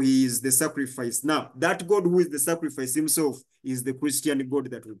 for he is the sacrifice. Now, that God who is the sacrifice himself is the Christian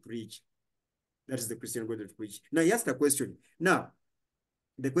God that we preach. That is the Christian God that we preach. Now, he asked a question. Now,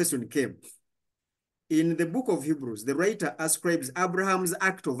 the question came. In the book of Hebrews, the writer ascribes Abraham's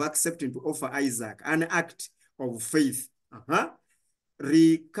act of accepting to offer Isaac an act of faith,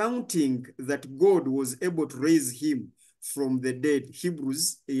 recounting that God was able to raise him from the dead,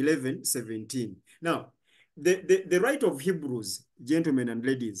 Hebrews 11:17. Now, the writer of Hebrews, gentlemen and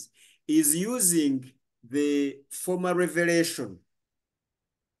ladies, is using the former revelation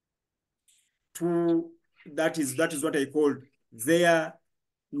to, that is what I call their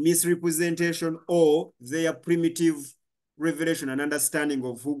misrepresentation or their primitive revelation and understanding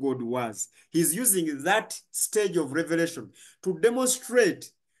of who God was. He's using that stage of revelation to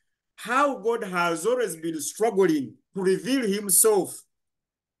demonstrate how God has always been struggling to reveal himself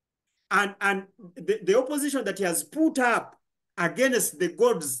and the opposition that he has put up against the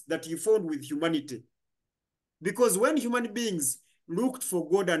gods that he found with humanity. Because when human beings looked for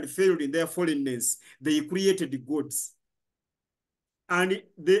God and failed in their fallenness, they created gods. And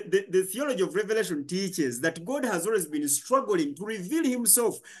the theology of revelation teaches that God has always been struggling to reveal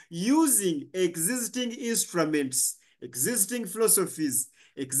himself using existing instruments, existing philosophies,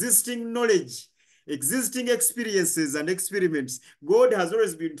 existing knowledge, existing experiences and experiments. God has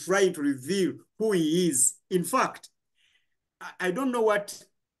always been trying to reveal who he is. In fact, I don't know what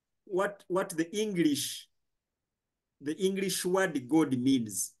the English word God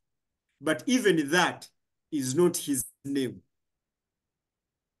means, but even that is not his name.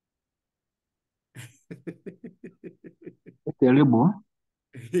 It's a label.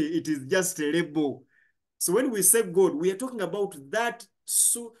 It is just a label. So when we say God, we are talking about that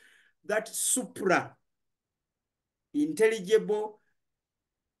supra intelligible,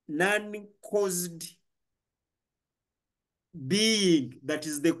 non-caused being that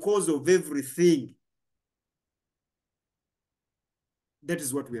is the cause of everything. That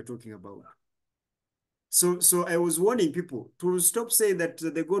is what we are talking about. So I was warning people to stop saying that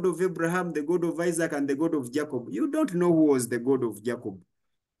the God of Abraham, the God of Isaac, and the God of Jacob. You don't know who was the God of Jacob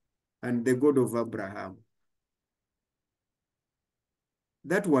and the God of Abraham.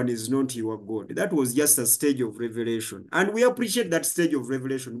 That one is not your God. That was just a stage of revelation. And we appreciate that stage of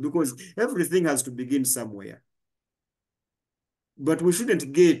revelation because everything has to begin somewhere. But we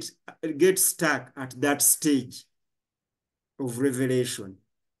shouldn't get stuck at that stage of revelation.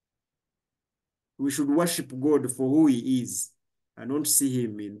 We should worship God for who he is and not see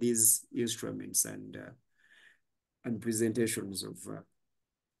him in these instruments and presentations of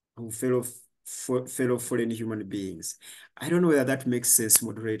fellow fallen human beings. I don't know whether that makes sense,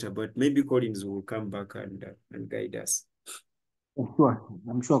 moderator, but maybe Collins will come back and guide us. Sure.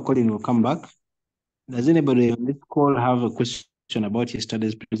 I'm sure Colin will come back. Does anybody on this call have a question about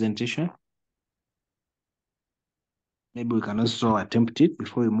yesterday's presentation? Maybe we can also attempt it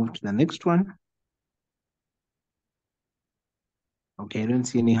before we move to the next one. Okay, I don't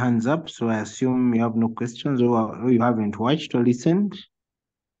see any hands up, so I assume you have no questions or you haven't watched or listened.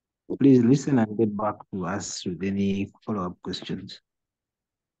 Please listen and get back to us with any follow-up questions.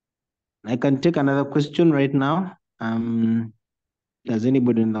 I can take another question right now. Does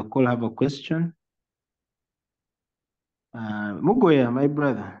anybody in the call have a question? Mugoya, my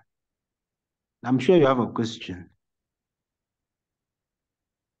brother, I'm sure you have a question.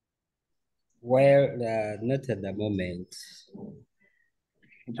 Well, not at the moment.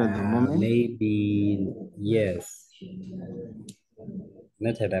 Not at the moment. Maybe, yes.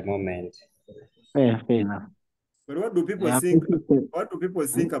 Not at the moment. Fair enough. But what do people think? What do people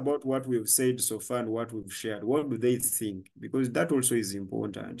think about what we've said so far and what we've shared? What do they think? Because that also is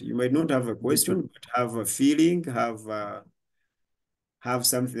important. You might not have a question, but have a feeling, have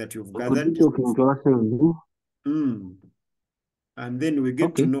something that you've gathered. Could be talking to ourselves. And then we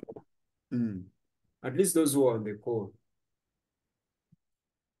get to know at least those who are on the call.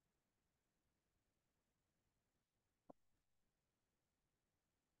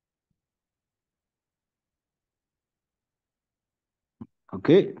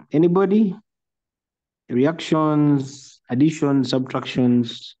 Okay, anybody? Reactions, additions,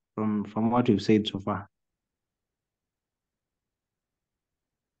 subtractions from what we've said so far?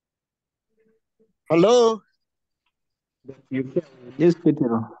 Hello? Yes,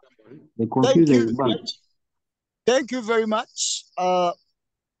 Peter. The Thank computer you. is back. Thank you very much.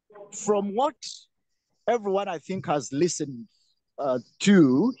 From what everyone I think has listened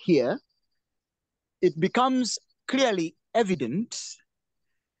to here, it becomes clearly evident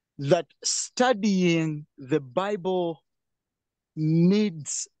that studying the Bible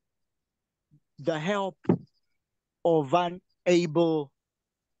needs the help of an able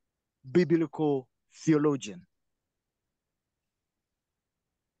biblical theologian.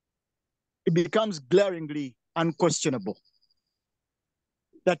 It becomes glaringly unquestionable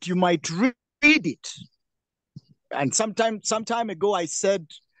that you might read it. And some time ago, I said,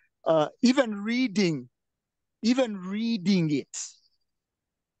 even reading it,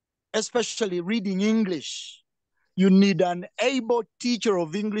 especially reading English, you need an able teacher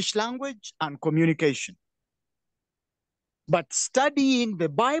of English language and communication. But studying the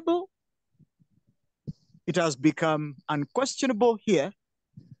Bible, it has become unquestionable here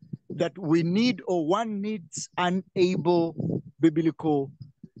that we need, or one needs, an able biblical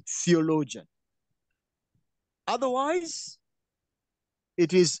theologian. Otherwise,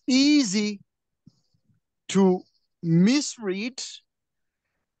 it is easy to misread,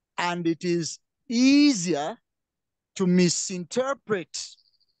 and it is easier to misinterpret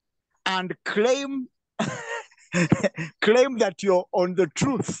and claim that you're on the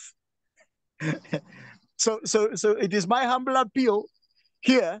truth. So it is my humble appeal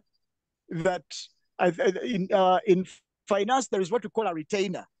here that in finance there is what we call a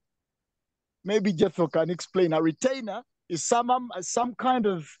retainer. Maybe Jethro can explain. A retainer is some kind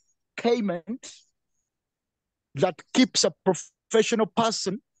of payment that keeps a professional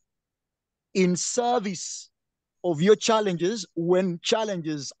person in service of your challenges when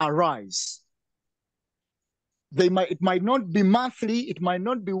challenges arise. It might not be monthly, it might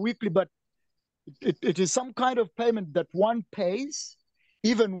not be weekly, but it is some kind of payment that one pays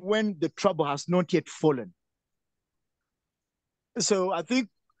even when the trouble has not yet fallen. So I think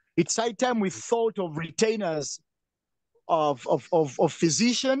it's high time we thought of retainers of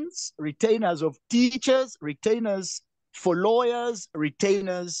physicians, retainers of teachers, retainers for lawyers,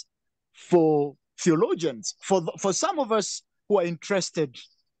 retainers for theologians. For some of us who are interested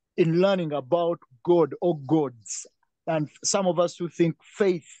in learning about God or gods, and some of us who think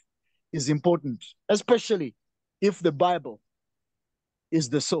faith is important, especially if the Bible is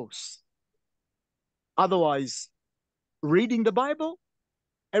the source. Otherwise, reading the Bible,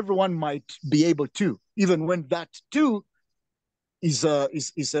 everyone might be able to, even when that too is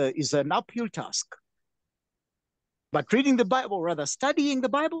an uphill task. But reading the Bible, rather studying the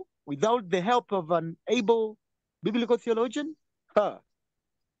Bible without the help of an able biblical theologian,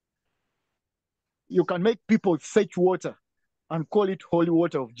 you can make people fetch water and call it holy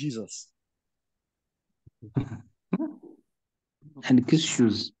water of Jesus. And kiss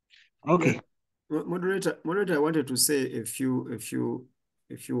shoes. Okay. Yeah. Moderator, I wanted to say a few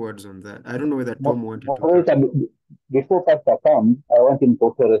words on that. I don't know whether Tom wanted to come. Before Pastor comes, I want him to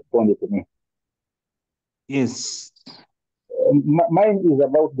also respond to me. Yes. Mine is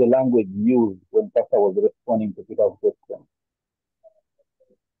about the language used when Pastor was responding to Peter's question.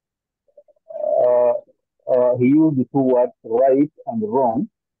 He used the two words right and wrong.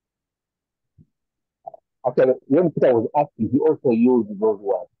 Actually, when Peter was asking, he also used those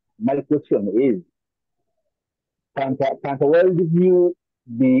words. My question is, can the worldview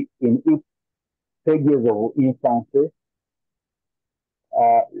be in its stages of infancy?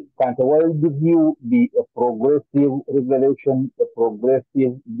 Can the worldview be a progressive revelation, a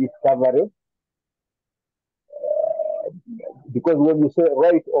progressive discovery? Because when you say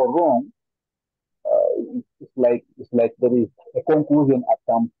right or wrong, it's like there is a conclusion at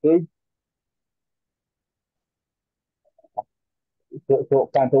some stage. So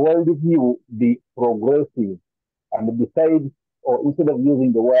can the worldview be progressive? And besides, or instead of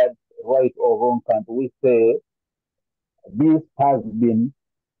using the word right or wrong, can't we say this has been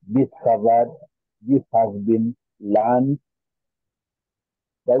discovered, this has been learned?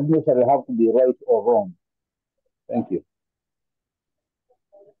 Doesn't necessarily have to be right or wrong. Thank you.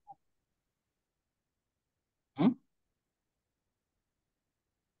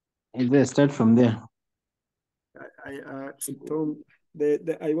 Let's start from there. Tom,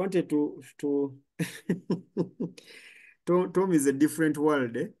 I wanted to Tom is a different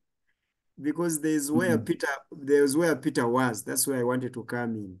world, because there's where Peter was. That's where I wanted to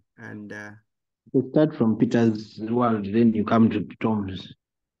come in, and You start from Peter's world, then you come to Tom's.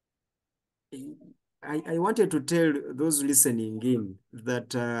 I wanted to tell those listening in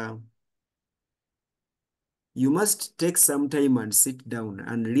that you must take some time and sit down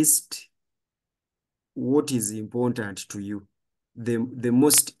and list what is important to you, the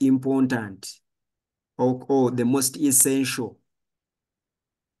most important or the most essential.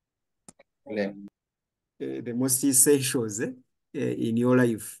 Yeah. The most essentials in your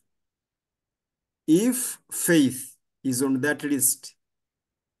life. If faith is on that list,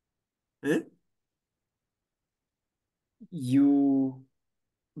 you,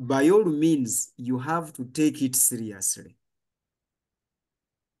 by all means, you have to take it seriously.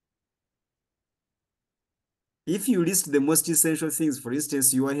 If you list the most essential things, for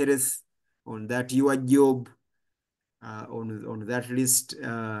instance, your health on that, your job on that list,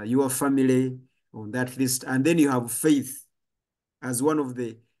 your family on that list, and then you have faith as one of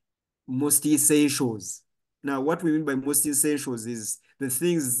the most essentials. Now, what we mean by most essentials is the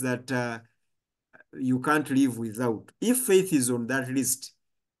things that you can't live without. If faith is on that list,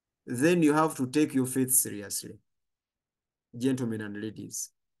 then you have to take your faith seriously, gentlemen and ladies.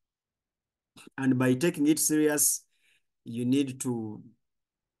 And by taking it serious, you need to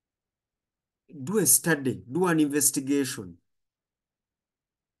do a study, do an investigation.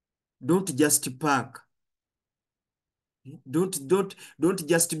 Don't just park. Don't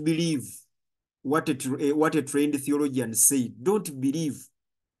just believe what a trained theologian said. Don't believe.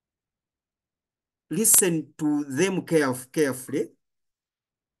 Listen to them carefully.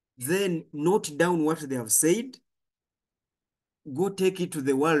 Then note down what they have said. Go take it to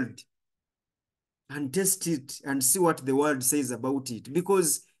the world and test it and see what the world says about it.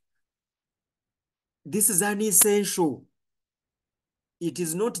 Because this is an essential. It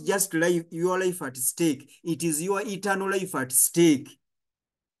is not just your life at stake. It is your eternal life at stake.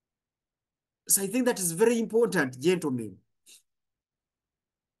 So I think that is very important, gentlemen.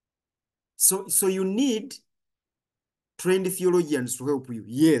 So you need trained theologians to help you,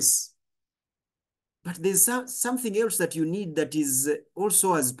 yes. But there's something else that you need that is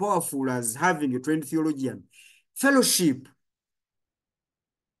also as powerful as having a trained theologian. Fellowship.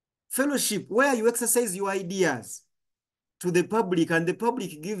 Fellowship, where you exercise your ideas to the public and the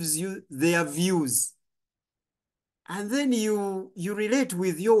public gives you their views. And then you relate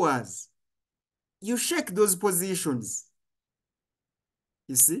with yours. You shake those positions.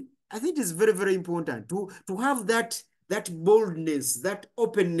 You see? I think it's very, very important to have that boldness, that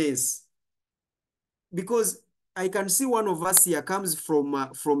openness. Because I can see one of us here comes from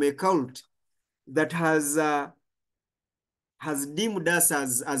a cult that has deemed us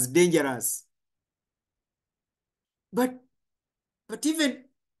as dangerous. But even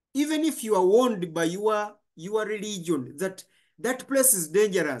if you are warned by your religion that place is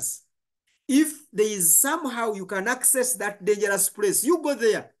dangerous, if there is somehow you can access that dangerous place, you go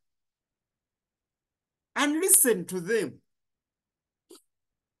there and listen to them.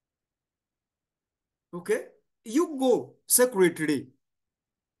 Okay? You go secretly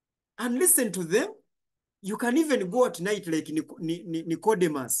and listen to them. You can even go at night like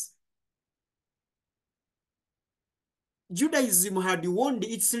Nicodemus. Judaism had warned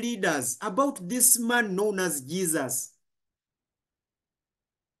its leaders about this man known as Jesus.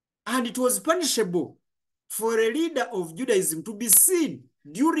 And it was punishable for a leader of Judaism to be seen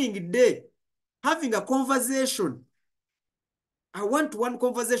during the day having a conversation, a one-to-one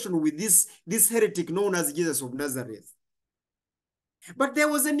conversation with this heretic known as Jesus of Nazareth. But there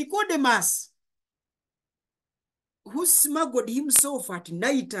was a Nicodemus who smuggled himself at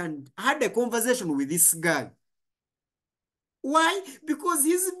night and had a conversation with this guy. Why? Because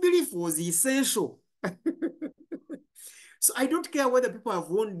his belief was essential. So I don't care whether people have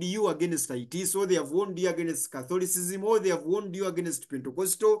warned you against iTiS, or they have warned you against Catholicism, or they have warned you against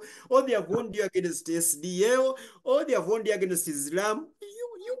Pentecostal, or they have warned you against SDL, or they have warned you against Islam.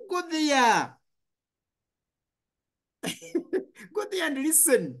 You go there. Go there and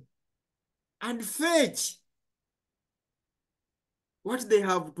listen and fetch what they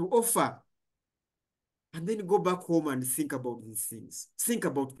have to offer. And then go back home and think about these things. Think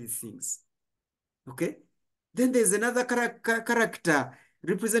about these things. Okay? Then there's another character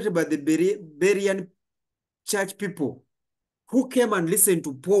represented by the Berean church people who came and listened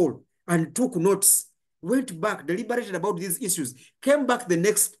to Paul and took notes, went back, deliberated about these issues, came back the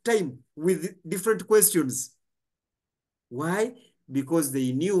next time with different questions. Why? Because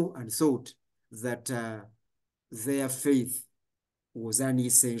they knew and thought that their faith was an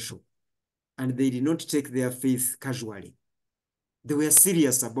essential, and they did not take their faith casually. They were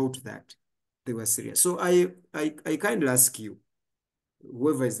serious about that. They were serious. So I kindly ask you,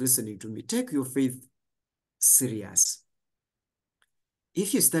 whoever is listening to me, take your faith serious.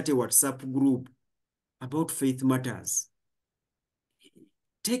 If you start a WhatsApp group about faith matters,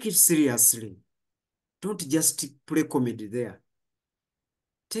 take it seriously. Don't just play comedy there.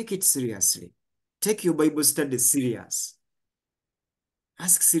 Take it seriously. Take your Bible study serious.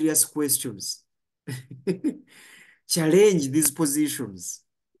 Ask serious questions. Challenge these positions.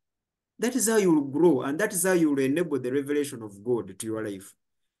 That is how you will grow, and that is how you will enable the revelation of God to your life.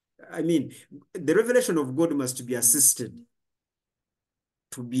 I mean, the revelation of God must be assisted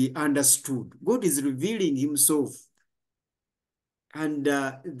to be understood. God is revealing himself. And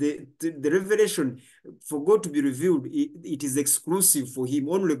the revelation, for God to be revealed, it is exclusive for him.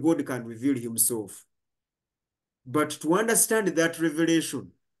 Only God can reveal himself. But to understand that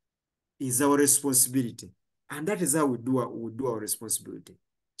revelation is our responsibility. And that is how we do our responsibility.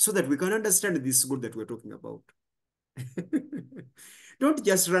 So that we can understand this God that we're talking about. Don't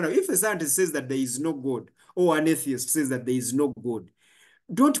just run away. If a scientist says that there is no God, or an atheist says that there is no God,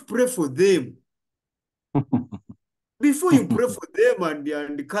 don't pray for them. Before you pray for them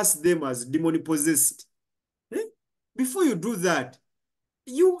and cast them as demon-possessed, before you do that,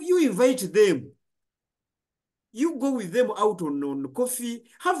 you invite them. You go with them out on coffee,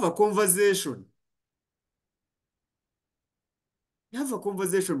 have a conversation. Have a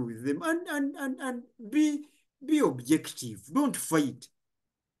conversation with them and be objective. Don't fight.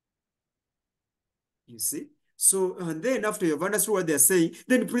 You see? So, and then after you've understood what they're saying,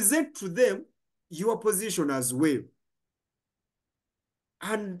 then present to them your position as well.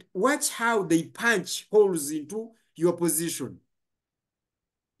 And watch how they punch holes into your position.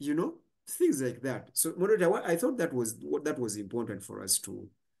 You know, things like that. So, moderator, I thought that was important for us to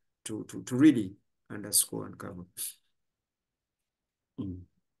really underscore and cover.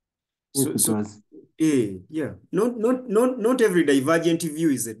 Yes, So, yeah, not every divergent view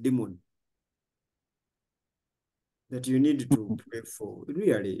is a demon that you need to pray for.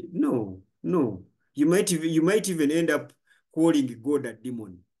 Really, no. You might even end up calling God a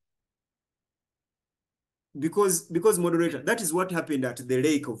demon. Because moderator, that is what happened at the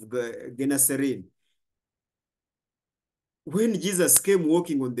lake of Gennesaret. When Jesus came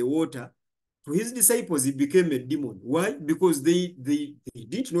walking on the water, to his disciples, he became a demon. Why? Because they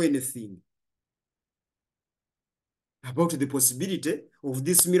didn't know anything about the possibility of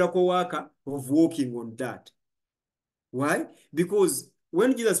this miracle worker of walking on that. Why? Because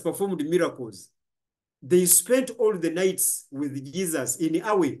when Jesus performed miracles, they spent all the nights with Jesus in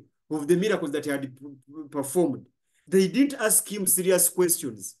awe of the miracles that he had performed. They didn't ask him serious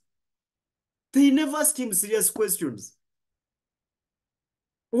questions. They never asked him serious questions.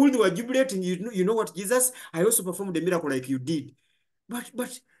 All they were jubilating, you know what, Jesus, I also performed a miracle like you did.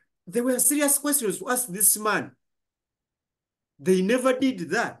 But there were serious questions to ask this man. They never did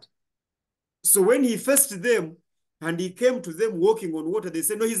that. So when he faced them and he came to them walking on water, they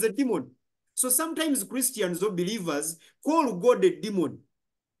said, no, he's a demon. So sometimes Christians or believers call God a demon.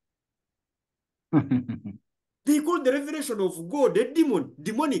 They call the revelation of God a demon,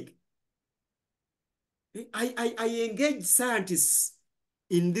 demonic. I engage scientists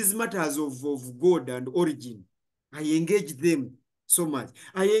in these matters of God and origin. I engage them so much.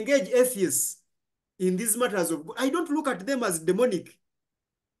 I engage atheists in these matters of God. I don't look at them as demonic.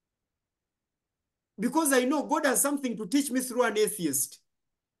 Because I know God has something to teach me through an atheist.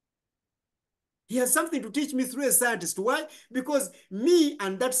 He has something to teach me through a scientist. Why? Because me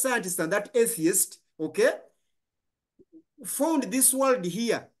and that scientist and that atheist, okay, found this world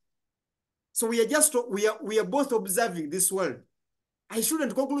here. So we are both observing this world. I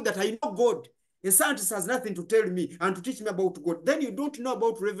shouldn't conclude that I know God. A scientist has nothing to tell me and to teach me about God. Then you don't know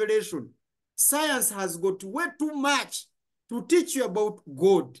about revelation. Science has got way too much to teach you about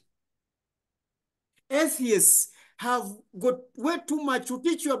God. Atheists have got way too much to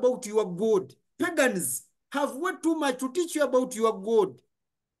teach you about your God. Pagans have way too much to teach you about your God.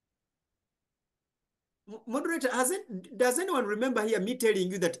 Moderator, does anyone remember here me telling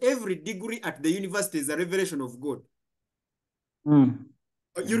you that every degree at the university is a revelation of God? You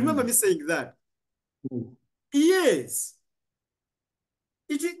remember me saying that? Yes.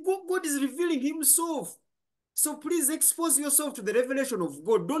 God is revealing himself. So please expose yourself to the revelation of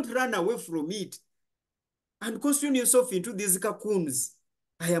God. Don't run away from it and constrain yourself into these cocoons.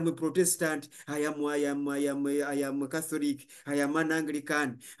 I am a Protestant. I am a Catholic. I am an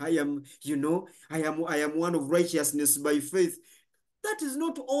Anglican. I am one of righteousness by faith. That is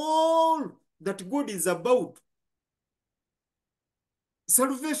not all that God is about.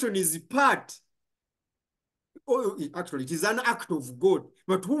 Salvation is part. Actually, it is an act of God.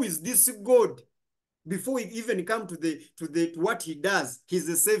 But who is this God? Before we even come to what he does, he's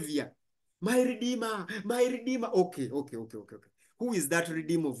a savior. My redeemer, my redeemer. Okay. Who is that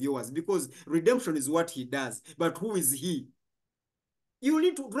redeemer of yours? Because redemption is what he does. But who is he? You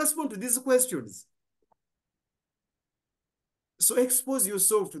need to respond to these questions. So expose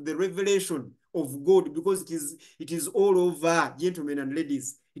yourself to the revelation of God, because it is all over, gentlemen and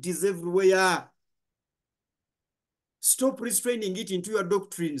ladies. It is everywhere. Stop restraining it into your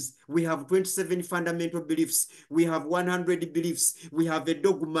doctrines. We have 27 fundamental beliefs. We have 100 beliefs. We have a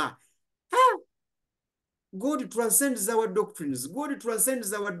dogma. God transcends our doctrines. God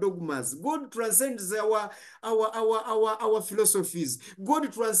transcends our dogmas. God transcends our philosophies.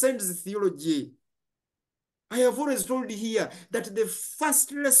 God transcends theology. I have always told here that the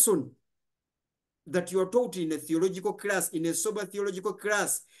first lesson that you are taught in a theological class, in a sober theological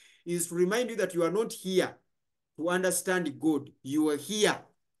class, is to remind you that you are not here to understand God. You are here.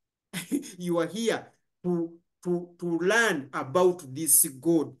 You are here to learn about this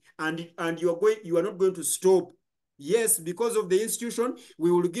God. And you are not going to stop. Yes, because of the institution,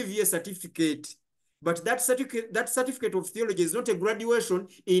 we will give you a certificate. But that certificate of theology is not a graduation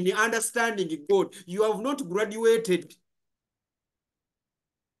in understanding God. You have not graduated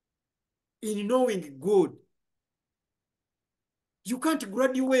in knowing God. You can't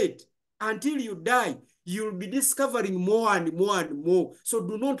graduate until you die. You'll be discovering more and more and more. So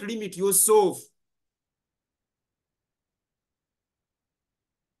do not limit yourself.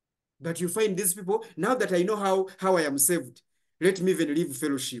 But you find these people, now that I know how I am saved, let me even leave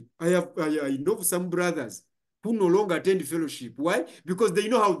fellowship. I know some brothers who no longer attend fellowship. Why? Because they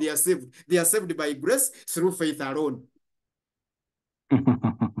know how they are saved. They are saved by grace through faith alone.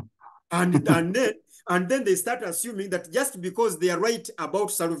 and then they start assuming that just because they are right about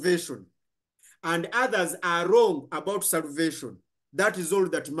salvation and others are wrong about salvation, that is all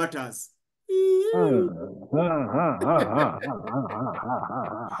that matters.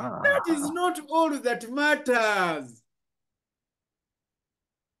 That is not all that matters.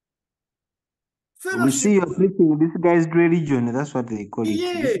 We see you're preaching this guy's religion. That's what they call it.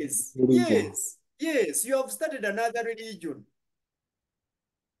 Yes, yes. You have started another religion.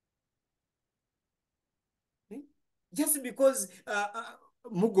 Just because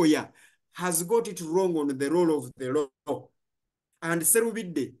Mugoya has got it wrong on the role of the law, and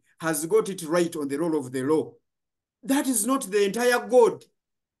Serubide has got it right on the role of the law, that is not the entire God.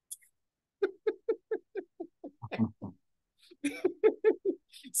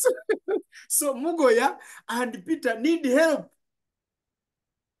 So Mugoya and Peter need help.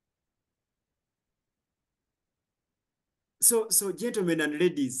 So gentlemen and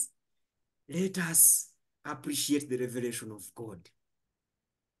ladies, let us appreciate the revelation of God.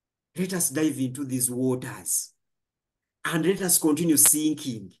 Let us dive into these waters and let us continue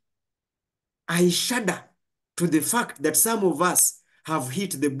sinking. I shudder to the fact that some of us have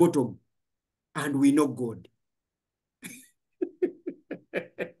hit the bottom and we know God.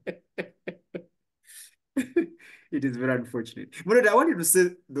 It is very unfortunate. But I wanted to say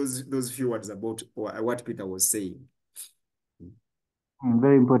those few words about what Peter was saying.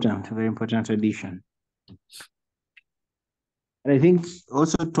 Very important addition. And I think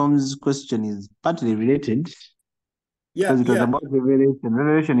also Tom's question is partly related. Yeah, because it was about revelation.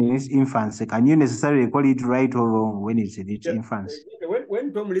 Revelation in its infancy. Can you necessarily call it right or wrong when it's in its infancy?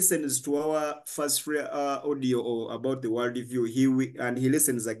 When Tom listens to our first audio about the worldview, and he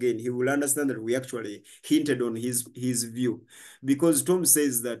listens again, he will understand that we actually hinted on his view, because Tom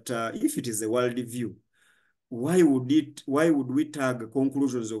says that if it is a worldview, why would we tag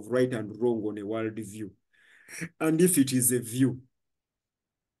conclusions of right and wrong on a worldview? And if it is a view,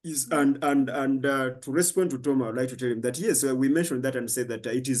 to respond to Tom, I would like to tell him that yes, we mentioned that and said that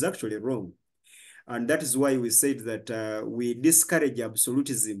it is actually wrong. And that is why we said that we discourage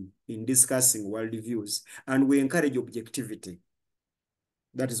absolutism in discussing worldviews, and we encourage objectivity.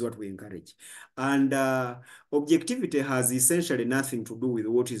 That is what we encourage. And objectivity has essentially nothing to do with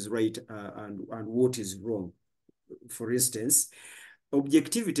what is right and what is wrong. For instance,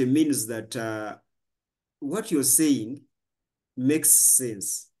 objectivity means that what you're saying makes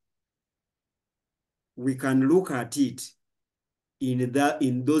sense. We can look at it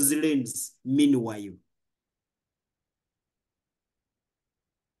in those lenses. Meanwhile,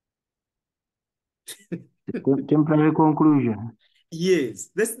 temporary conclusion. Yes,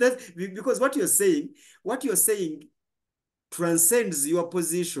 that's because what you're saying transcends your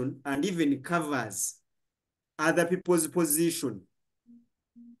position and even covers other people's position.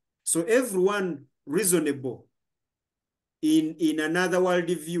 So everyone reasonable in another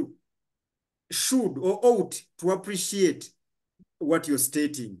worldview should or ought to appreciate what you're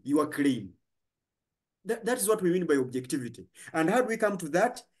stating, your claim. That is what we mean by objectivity. And how do we come to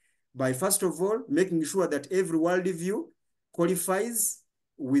that? By, first of all, making sure that every worldview qualifies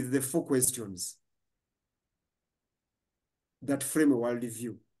with the 4 questions that frame a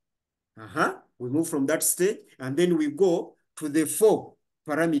worldview. We move from that stage, and then we go to the 4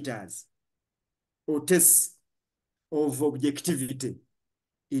 parameters or tests of objectivity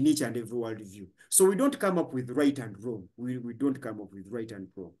in each and every worldview. So we don't come up with right and wrong. We don't come up with right and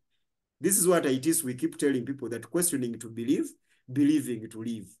wrong. This is what iTiS we keep telling people, that questioning to believe, believing to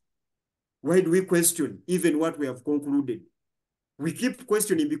live. Why do we question even what we have concluded? We keep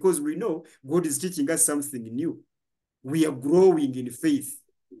questioning because we know God is teaching us something new. We are growing in faith.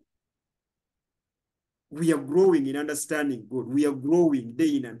 We are growing in understanding God. We are growing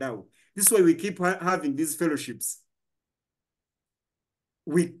day in and out. This is why we keep having these fellowships.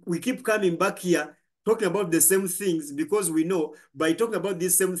 We keep coming back here talking about the same things, because we know by talking about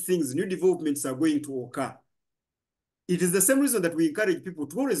these same things, new developments are going to occur. It is the same reason that we encourage people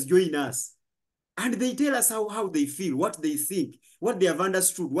to always join us. And they tell us how they feel, what they think, what they have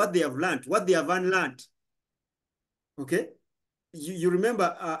understood, what they have learned, what they have unlearned. Okay? You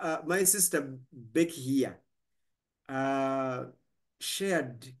remember my sister Becky here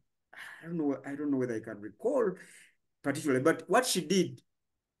shared, I don't know whether I can recall particularly, but what she did,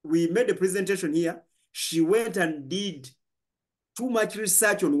 we made a presentation here. She went and did too much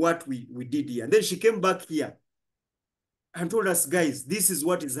research on what we did here. And then she came back here and told us, guys, this is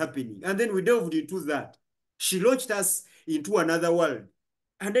what is happening. And then we delved into that. She launched us into another world.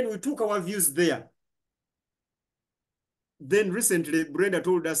 And then we took our views there. Then recently, Brenda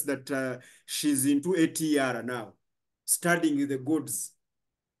told us that she's into ATR now, studying the gods.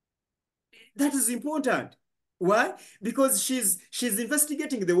 That is important. Why? Because she's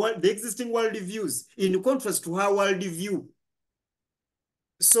investigating the existing worldviews in contrast to her worldview.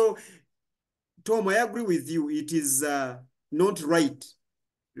 So, Tom, I agree with you. It is not right,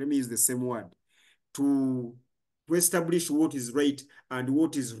 let me use the same word, to establish what is right and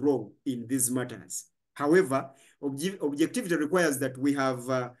what is wrong in these matters. However, objectivity requires that we have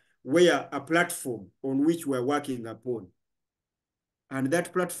a platform on which we're working upon. And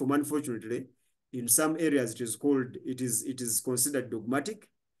that platform, unfortunately, in some areas it is considered dogmatic,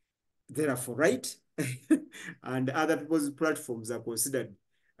 therefore right, and other people's platforms are considered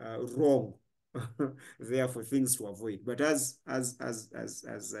wrong, therefore things to avoid. But as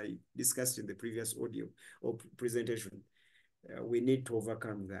I discussed in the previous audio or presentation, we need to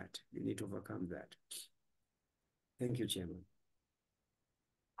overcome that. We need to overcome that. Thank you, Chairman.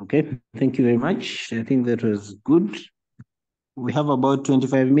 Okay, thank you very much. I think that was good. We have about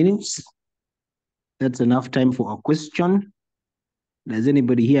 25 minutes. That's enough time for a question. Does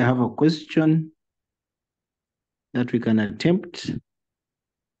anybody here have a question that we can attempt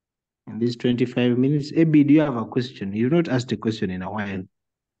in these 25 minutes? Abby, do you have a question? You've not asked a question in a while.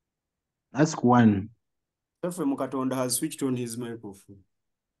 Ask one. Stephen Mukatonda has switched on his microphone.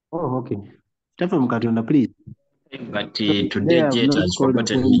 Oh, okay. Stephen Mukatonda, please. But Today today I've Jet not has called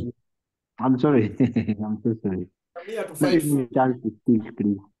forgotten upon me. you. I'm sorry. I'm so sorry. Here to Let fight me a chance to speak,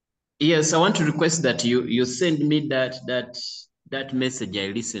 please. Yes, I want to request that you send me that message I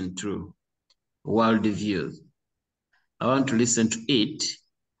listened to, Worldviews. I want to listen to it.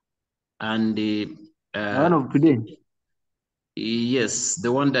 And One of today. yes,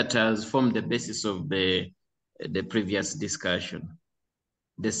 the one that has formed the basis of the previous discussion,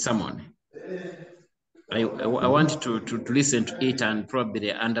 the sermon. I want to listen to it and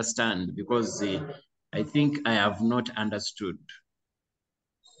probably understand, because I think I have not understood.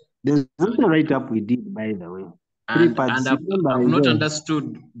 There's also a write-up we did, by the way. And parts. I've not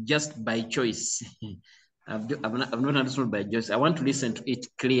understood just by choice. I've not understood by choice. I want to listen to it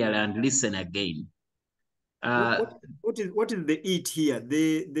clearly and listen again. What is the it here?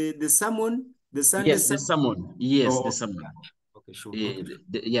 The sermon, the Sunday yes, the sermon. Yes, oh, the sermon. Okay, sure.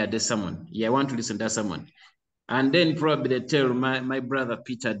 The sermon. Yeah, I want to listen to that sermon, and then probably tell my brother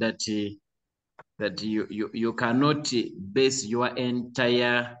Peter that that you cannot base your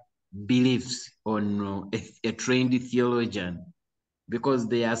entire beliefs on a trained theologian, because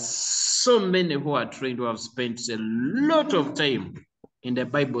there are so many who are trained, who have spent a lot of time in the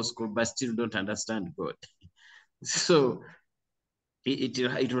Bible school but still don't understand God. So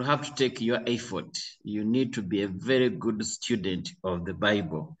it will have to take your effort. You need to be a very good student of the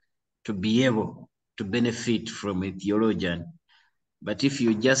Bible to be able to benefit from a theologian. But if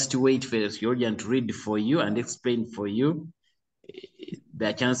you just wait for a theologian to read for you and explain for you,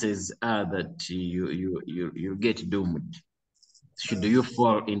 the chances are that you get doomed should you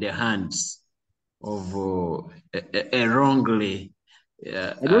fall in the hands of a wrongly.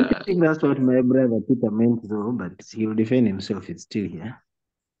 I don't think that's what my brother Peter meant, though, but he'll defend himself. It's still here.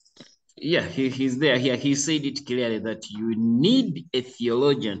 Yeah, he's there. Here, he said it clearly that you need a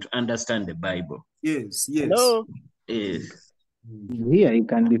theologian to understand the Bible. Yes. Hello. Yes. Here, he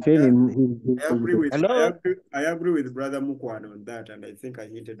can defend his I agree position. with Hello? I agree with Brother Mukwana on that, and I think I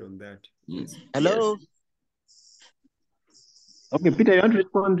hinted on that. Yes. Hello? Okay, Peter, you want to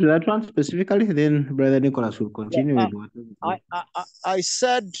respond to that one specifically? Then Brother Nicholas will continue with what. I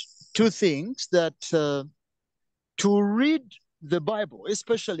said two things, that to read the Bible,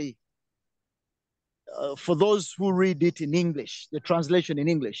 especially for those who read it in English, the translation in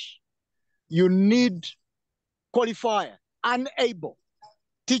English, you need qualifier, unable,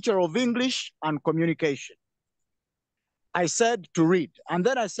 teacher of English and communication. I said to read, and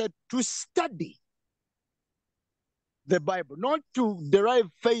then I said to study the Bible, not to derive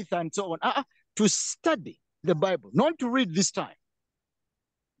faith and so on, to study the Bible, not to read this time.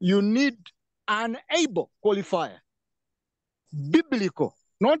 You need an able qualifier, biblical,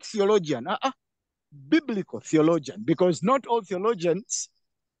 not theologian, biblical theologian, because not all theologians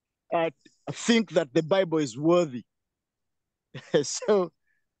think that the Bible is worthy. so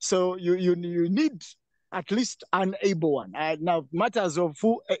you need at least an able one. Now, matters of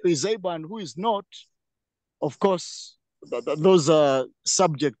who is able and who is not, of course, those are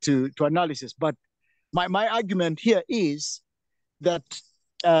subject to analysis. But my argument here is that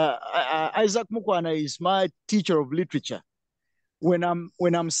Isaac Mukwana is my teacher of literature. When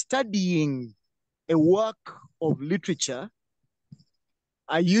I'm studying a work of literature,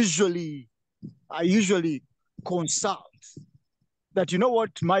 I usually consult that, you know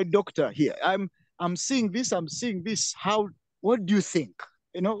what, my doctor here, I'm seeing this, what do you think?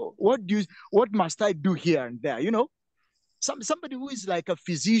 You know, what must I do here and there? You know, somebody who is like a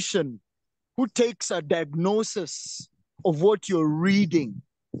physician, who takes a diagnosis of what you're reading.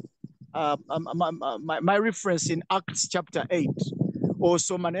 My reference in Acts chapter 8,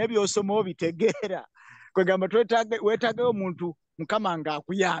 osoma naye byosoma obitegeera, kwegamba weetaaga omuntu Mukama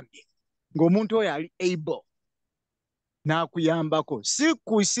ng'akuyambye, ng'omuntu oyo ali able n'akuyambako, si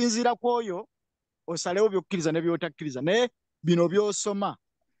kusinziira ku oyo osalewo by'okkiriza ne by'otakkiriza, naye bino by'osoma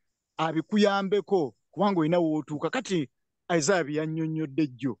abikuyambeko kubanga olina w'otuuka. Kati Isaiah byannyonnyodde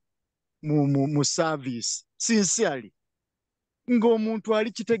jjo mu service, sincerely, ng'omuntu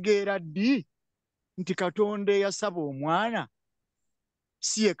ali kitegeera ddi nti Katonda eyasaba omwana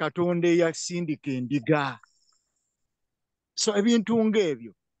si ye Katonda eyasindika endiga. So ebintu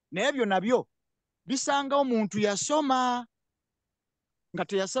ng'ebyo, naye ebyo nabyo bisanga omuntu yasoma nga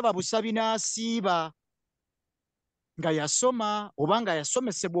teyasaba busabi n'asiiba, nga yasoma oba nga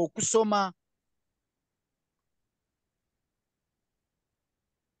yasomesebwa okusoma.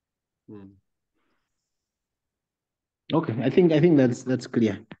 Okay, I think that's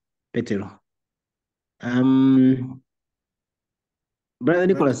clear, Petero. Brother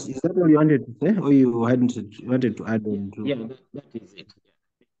Nicholas, is that all you wanted to say, or you wanted to add on to? Yeah, that is it.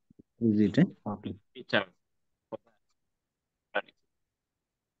 Is it? Okay.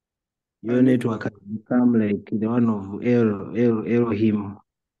 Your network has become like the one of Elohim.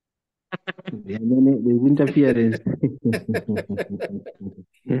 There's interference.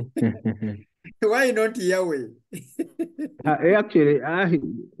 Why not Yahweh? Actually,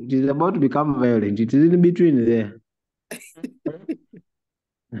 it is about to become violent. It is in between there.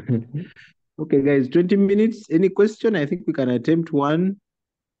 Okay, guys, 20 minutes. Any question? I think we can attempt one.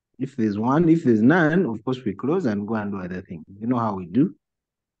 If there's one, if there's none, of course we close and go and do other things. You know how we do.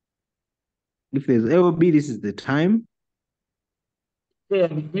 If there's LB, this is the time.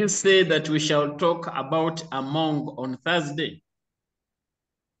 Yeah, you say that we shall talk about among on Thursday.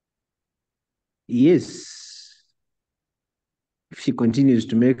 Yes. If she continues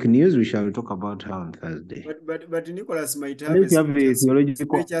to make news, we shall talk about her on Thursday. But Nicholas might have Unless you have a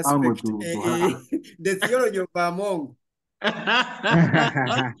theological angle aspect, to her. the theology of among. Do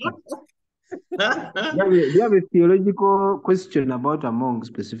you have a theological question about among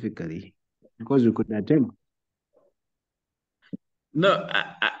specifically? Because we could attempt. No,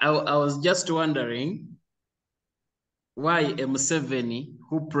 I was just wondering why M7,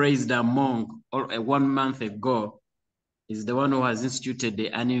 who praised among 1 month ago, is the one who has instituted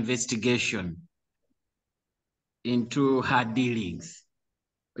an investigation into her dealings.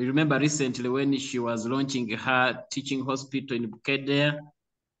 You remember recently when she was launching her teaching hospital in Bukedea,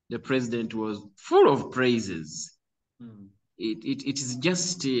 the president was full of praises. It is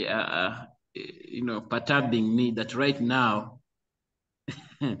just, perturbing me that right now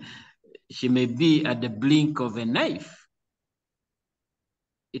she may be at the blink of a knife.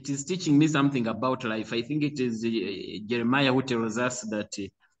 It is teaching me something about life. I think it is Jeremiah who tells us that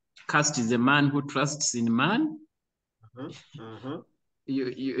cursed is a man who trusts in man.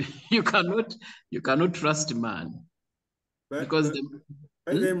 You cannot trust man. Because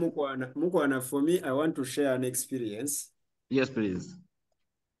Mukwana, for me, I want to share an experience. Yes, please.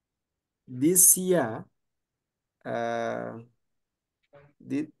 This year,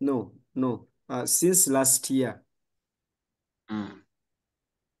 since last year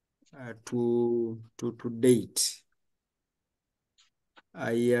to date,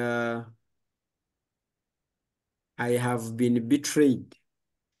 I have been betrayed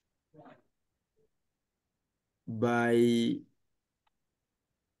by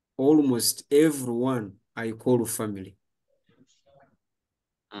almost everyone I call family.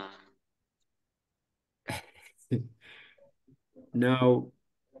 Now,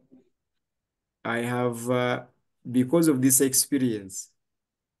 I have, because of this experience,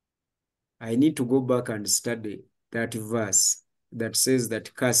 I need to go back and study that verse that says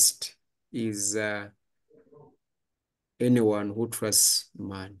that cursed is anyone who trusts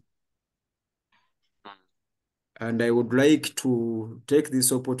man. And I would like to take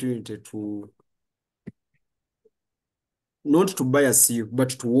this opportunity to not to bias you, but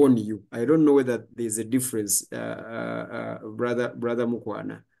to warn you. I don't know whether there's a difference, brother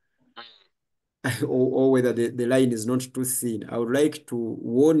Mukwana, or whether the line is not too thin. I would like to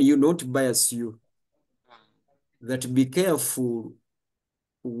warn you, not bias you, that be careful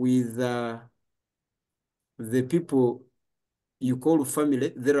with the people you call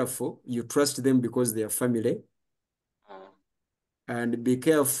family, therefore you trust them because they are family. And be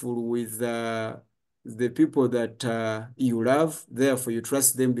careful with the people that you love, therefore you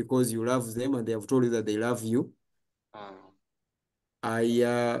trust them because you love them and they have told you that they love you.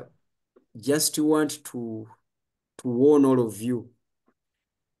 I just want to warn all of you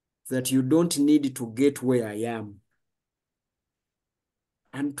that you don't need to get where I am.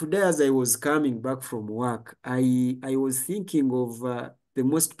 And today, as I was coming back from work, I was thinking of the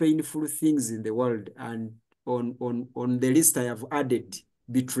most painful things in the world, and on the list I have added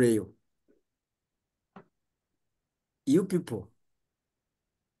betrayal. You people,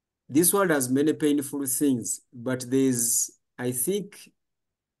 this world has many painful things, but there's, I think,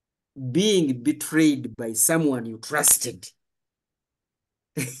 being betrayed by someone you trusted.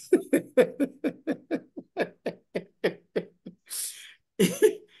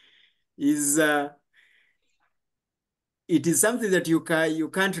 is it is something that you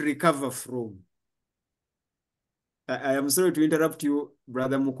can't recover from. I am sorry to interrupt you,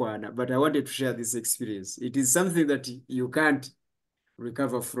 Brother Mukwana, but I wanted to share this experience. It is something that you can't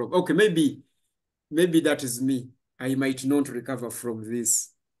recover from. Okay, maybe that is me. I might not recover from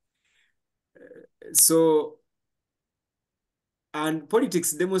this. So, and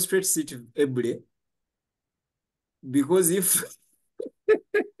politics demonstrates it ably, because if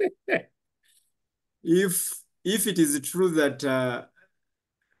it is true that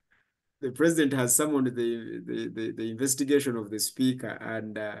the president has summoned the investigation of the speaker,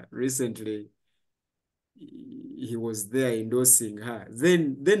 and recently he was there endorsing her,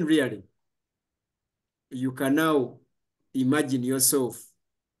 then really you can now imagine yourself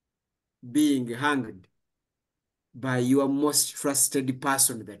being hanged by your most trusted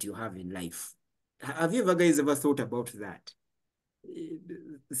person that you have in life. Have you guys ever thought about that?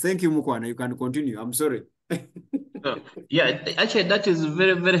 Thank you, Mukwana. You can continue. I'm sorry. Yeah, actually, that is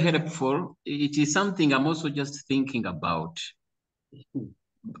very, very helpful. It is something I'm also just thinking about.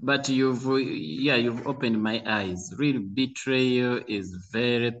 But you've opened my eyes. Real betrayal is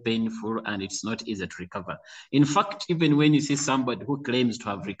very painful and it's not easy to recover. In fact, even when you see somebody who claims to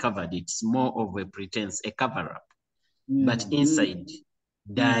have recovered, it's more of a pretense, a cover-up, but inside,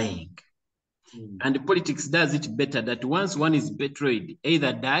 dying. And politics does it better, that once one is betrayed,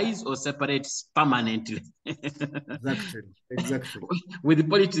 either dies or separates permanently. Exactly. With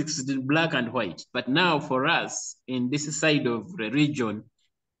politics, it's black and white. But now for us, in this side of religion,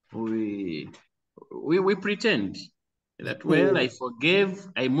 we pretend that, well, I forgave,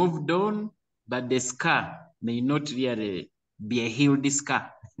 I moved on, but the scar may not really be a healed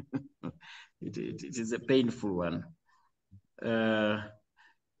scar. It is a painful one.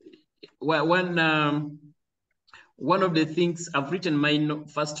 One of the things, I've written my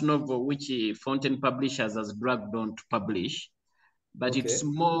first novel, which Fountain Publishers has dragged on to publish, but okay,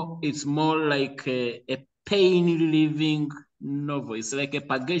 it's more like a pain relieving novel. It's like a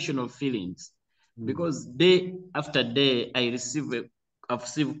purgation of feelings, because day after day I've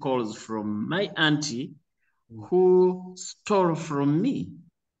received calls from my auntie who stole from me.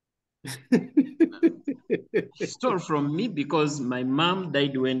 Stole from me because my mom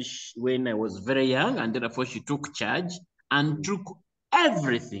died when I was very young, and therefore she took charge and took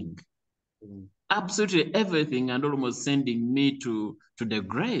everything, absolutely everything, and almost sending me to the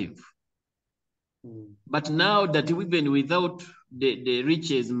grave. But now that even without the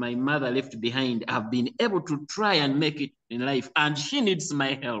riches my mother left behind, I've been able to try and make it in life, and she needs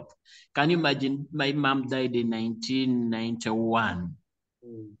my help. Can you imagine? My mom died in 1991.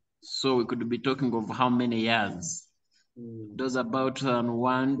 So we could be talking of how many years? Those about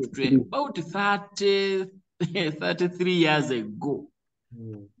about 30, 33 years ago.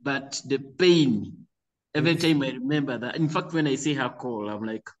 But the pain, every time I remember that, in fact, when I see her call, I'm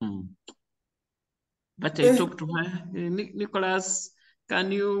like, But I talked to her, Nicholas,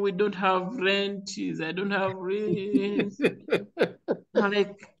 we don't have rent. I don't have rent. I'm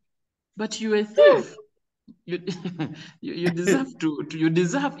like, but you're a thief. You, you deserve you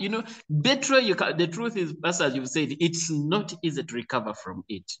deserve, betrayal. The truth is, as you've said, it's not easy to recover from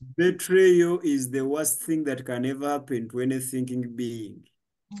it. Betrayal is the worst thing that can ever happen to any thinking being.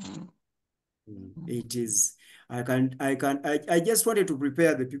 It is. I just wanted to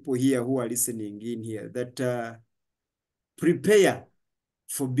prepare the people here who are listening in here that prepare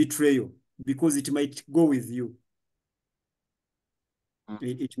for betrayal, because it might go with you.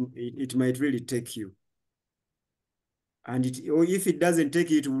 It might really take you. And or if it doesn't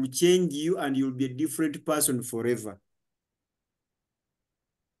take you, it will change you and you'll be a different person forever.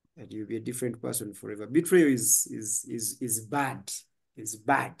 And you'll be a different person forever. Betrayal is bad. It's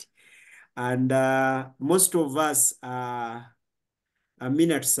bad. And most of us are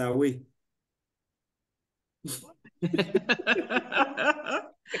minutes away.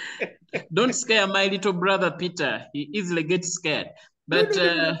 Don't scare my little brother Peter. He easily gets scared. But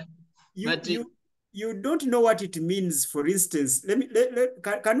no. You don't know what it means. For instance,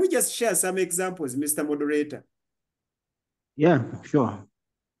 can we just share some examples, Mr. Moderator? Yeah, sure.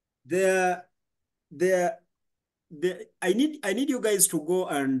 I need you guys to go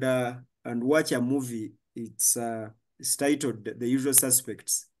and watch a movie. It's titled The Usual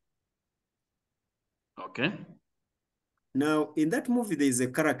Suspects. Okay. Now, in that movie, there is a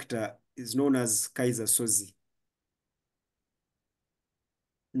character is known as Kaiser Soze.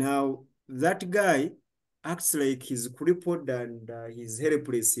 Now, that guy acts like he's crippled and he's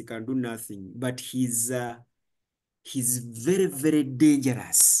helpless. He can do nothing, but he's very, very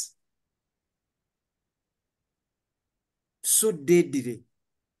dangerous. So deadly.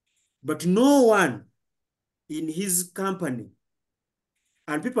 But no one in his company,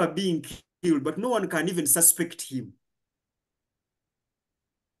 and people are being killed, but no one can even suspect him.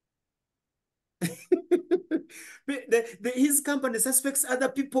 His company suspects other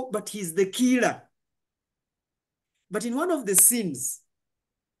people, but he's the killer. But in one of the scenes,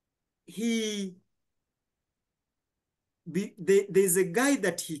 there's a guy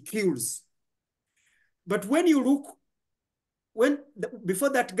that he kills. But when you look, before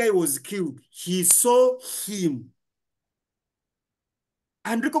that guy was killed, he saw him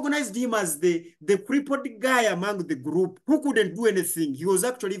and recognized him as the crippled guy among the group who couldn't do anything. He was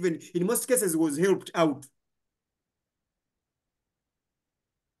actually, even in most cases, was helped out.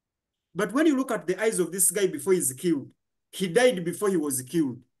 But when you look at the eyes of this guy before he's killed, he died before he was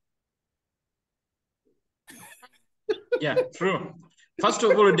killed. Yeah, true. First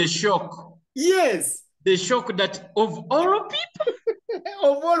of all, the shock. Yes. The shock that of all people.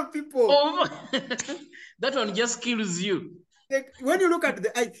 Of all people. That one just kills you. When you look at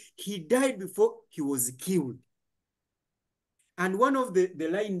the eye, he died before he was killed. And one of the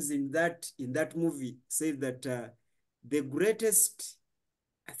lines in that movie says that the greatest,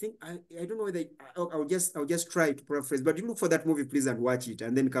 I think, I don't know whether I'll just try to paraphrase, but you look for that movie, please, and watch it,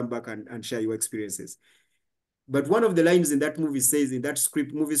 and then come back and share your experiences. But one of the lines in that movie says, in that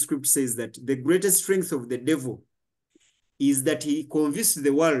movie script says that the greatest strength of the devil is that he convinced the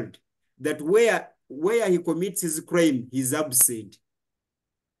world that where he commits his crime, he's absent.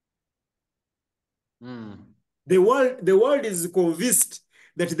 The world is convinced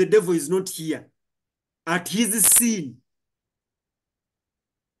that the devil is not here at his scene.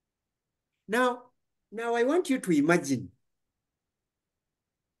 Now I want you to imagine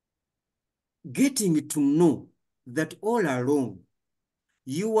getting to know that all along,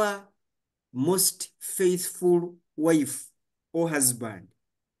 your most faithful wife or husband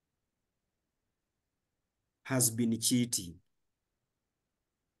has been cheating.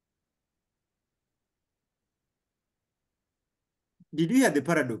 Did you hear the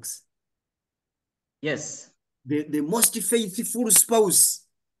paradox? Yes. The most faithful spouse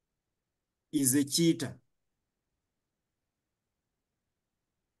is a cheater.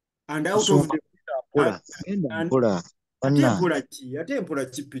 And out of the and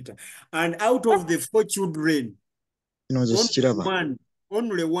out of the 4 children,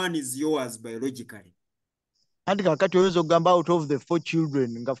 only one is yours biologically. Anti kakati oyinza okugamba out of the 4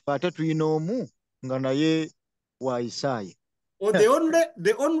 children nga ffe ate tulina omu nga naye wa Isaayi. or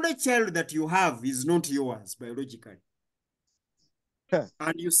the only child that you have is not yours biologically.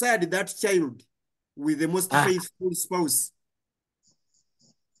 And you said that child with the most faithful spouse.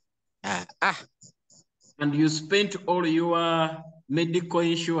 And you spent all your medical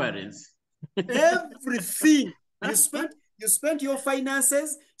insurance. Everything. You spent your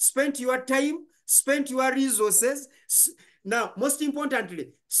finances, spent your time, spent your resources. Now, most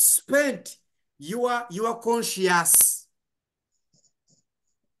importantly, spent your conscience.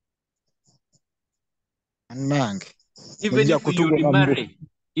 Even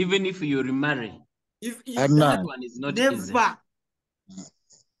if you remarry, that one is not easy. Never.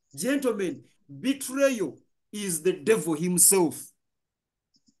 Gentlemen, betrayal is the devil himself.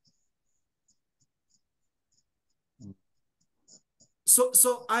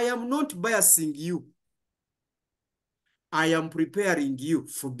 So I am not biasing you. I am preparing you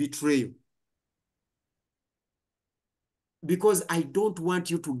for betrayal. Because I don't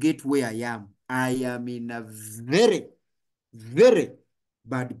want you to get where I am. I am in a very, very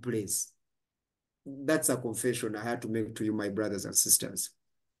bad place. That's a confession I had to make to you, my brothers and sisters.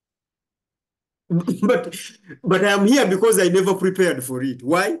 But I am here because I never prepared for it.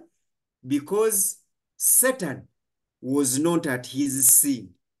 Why? Because Satan was not at his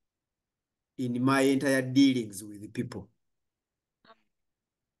scene in my entire dealings with the people.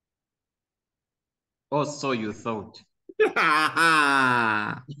 Oh, so you thought.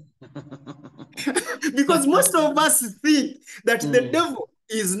 Because most of us think that the devil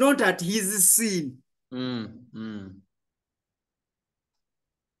is not at his scene.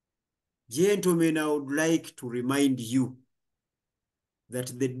 Gentlemen, I would like to remind you that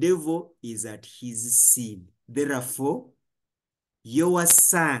the devil is at his scene. Therefore, your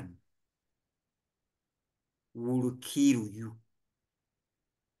son will kill you.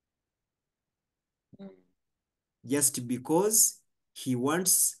 Just because he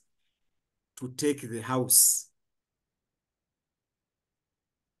wants to take the house.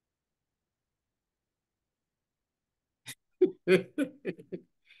 Let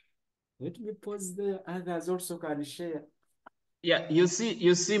me pause there. Others also can share. Yeah, you see,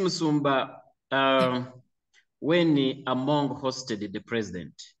 Musumba, when Among hosted the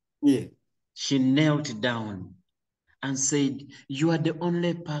president, she knelt down and said, "You are the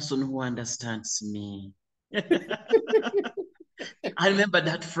only person who understands me." I remember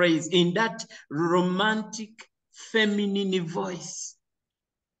that phrase in that romantic, feminine voice.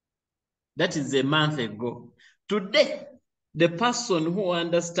 That is a month ago. Today, the person who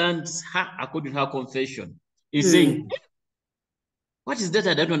understands her, according to her confession, is saying, "What is that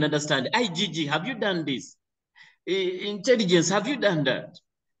I don't understand? IGG, have you done this? Intelligence, have you done that?"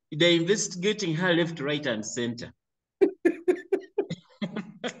 They're investigating her left, right, and center.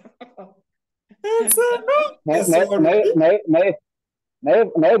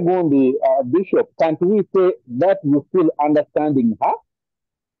 Bishop, can't we say that you still understanding her?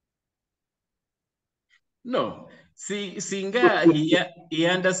 No. See, Singa, he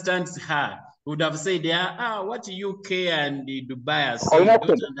understands her. Would have said, what UK and Dubai are saying,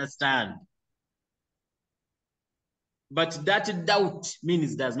 don't understand. But that doubt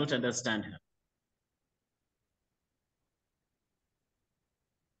means does not understand her.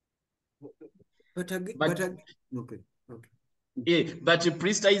 Okay. Yeah, but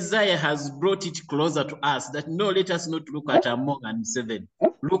Priest Isaiah has brought it closer to us that no, let us not look at Among and Seven.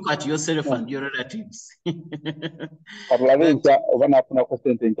 Look at yourself and your relatives. Moderator,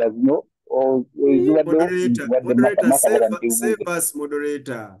 save us,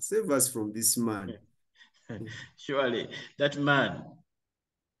 moderator. Save us from this man. Surely, that man.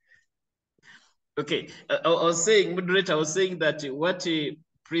 Okay, I was saying, moderator, I was saying that what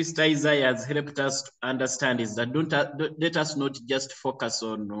Priest Isaiah has helped us to understand is that don't let us not just focus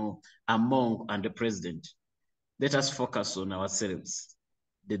on Among and the president. Let us focus on ourselves.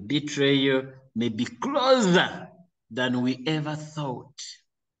 The betrayal may be closer than we ever thought.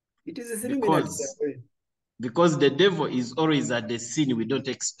 It is 3 minutes away. Because the devil is always at the scene we don't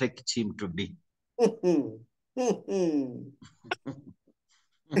expect him to be.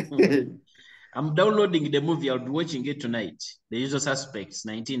 I'm downloading the movie. I'll be watching it tonight. The Usual Suspects,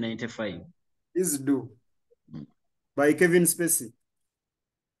 1995. Please do. By Kevin Spacey.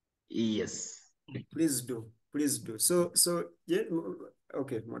 Yes. Please do. Please do. So yeah.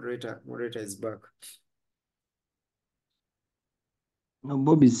 Okay, moderator is back. Now,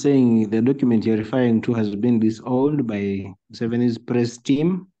 Bob is saying the document you're referring to has been disowned by Seven's press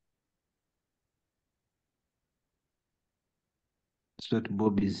team. That's what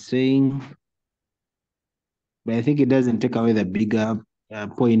Bob is saying. But I think it doesn't take away the bigger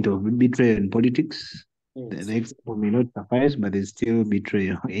point of betrayal in politics. The example may not suffice, but there's still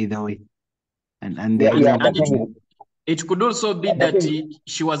betrayal either way. And Yeah, the yeah, other the thing is, It could also be the that thing,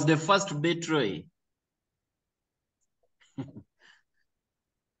 she was the first to betray.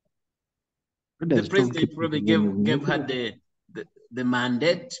 The president probably gave her the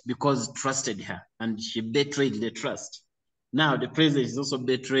mandate because trusted her, and she betrayed the trust. Now the president is also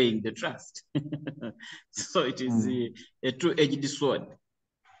betraying the trust. So it is a two-edged sword.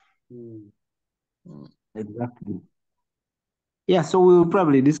 Exactly. Yeah, so we'll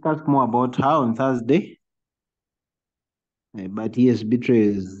probably discuss more about her on Thursday. But yes,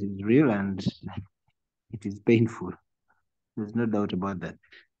 betrayal is real and it is painful. There's no doubt about that.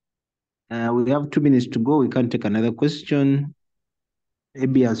 We have 2 minutes to go. We can take another question.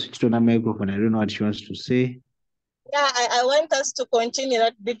 Abby has switched on her microphone. I don't know what she wants to say. Yeah, I want us to continue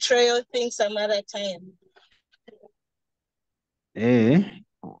that betrayal thing some other time.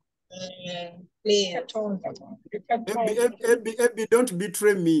 Please. Abby, don't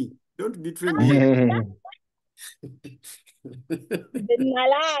betray me. Don't betray me.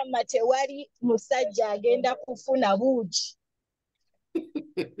 Nalama tewali musajja agenda kufuna buugi.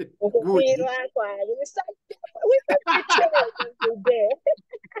 Okufiirwa kwabe. We must betray.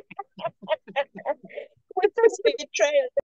 We must betray.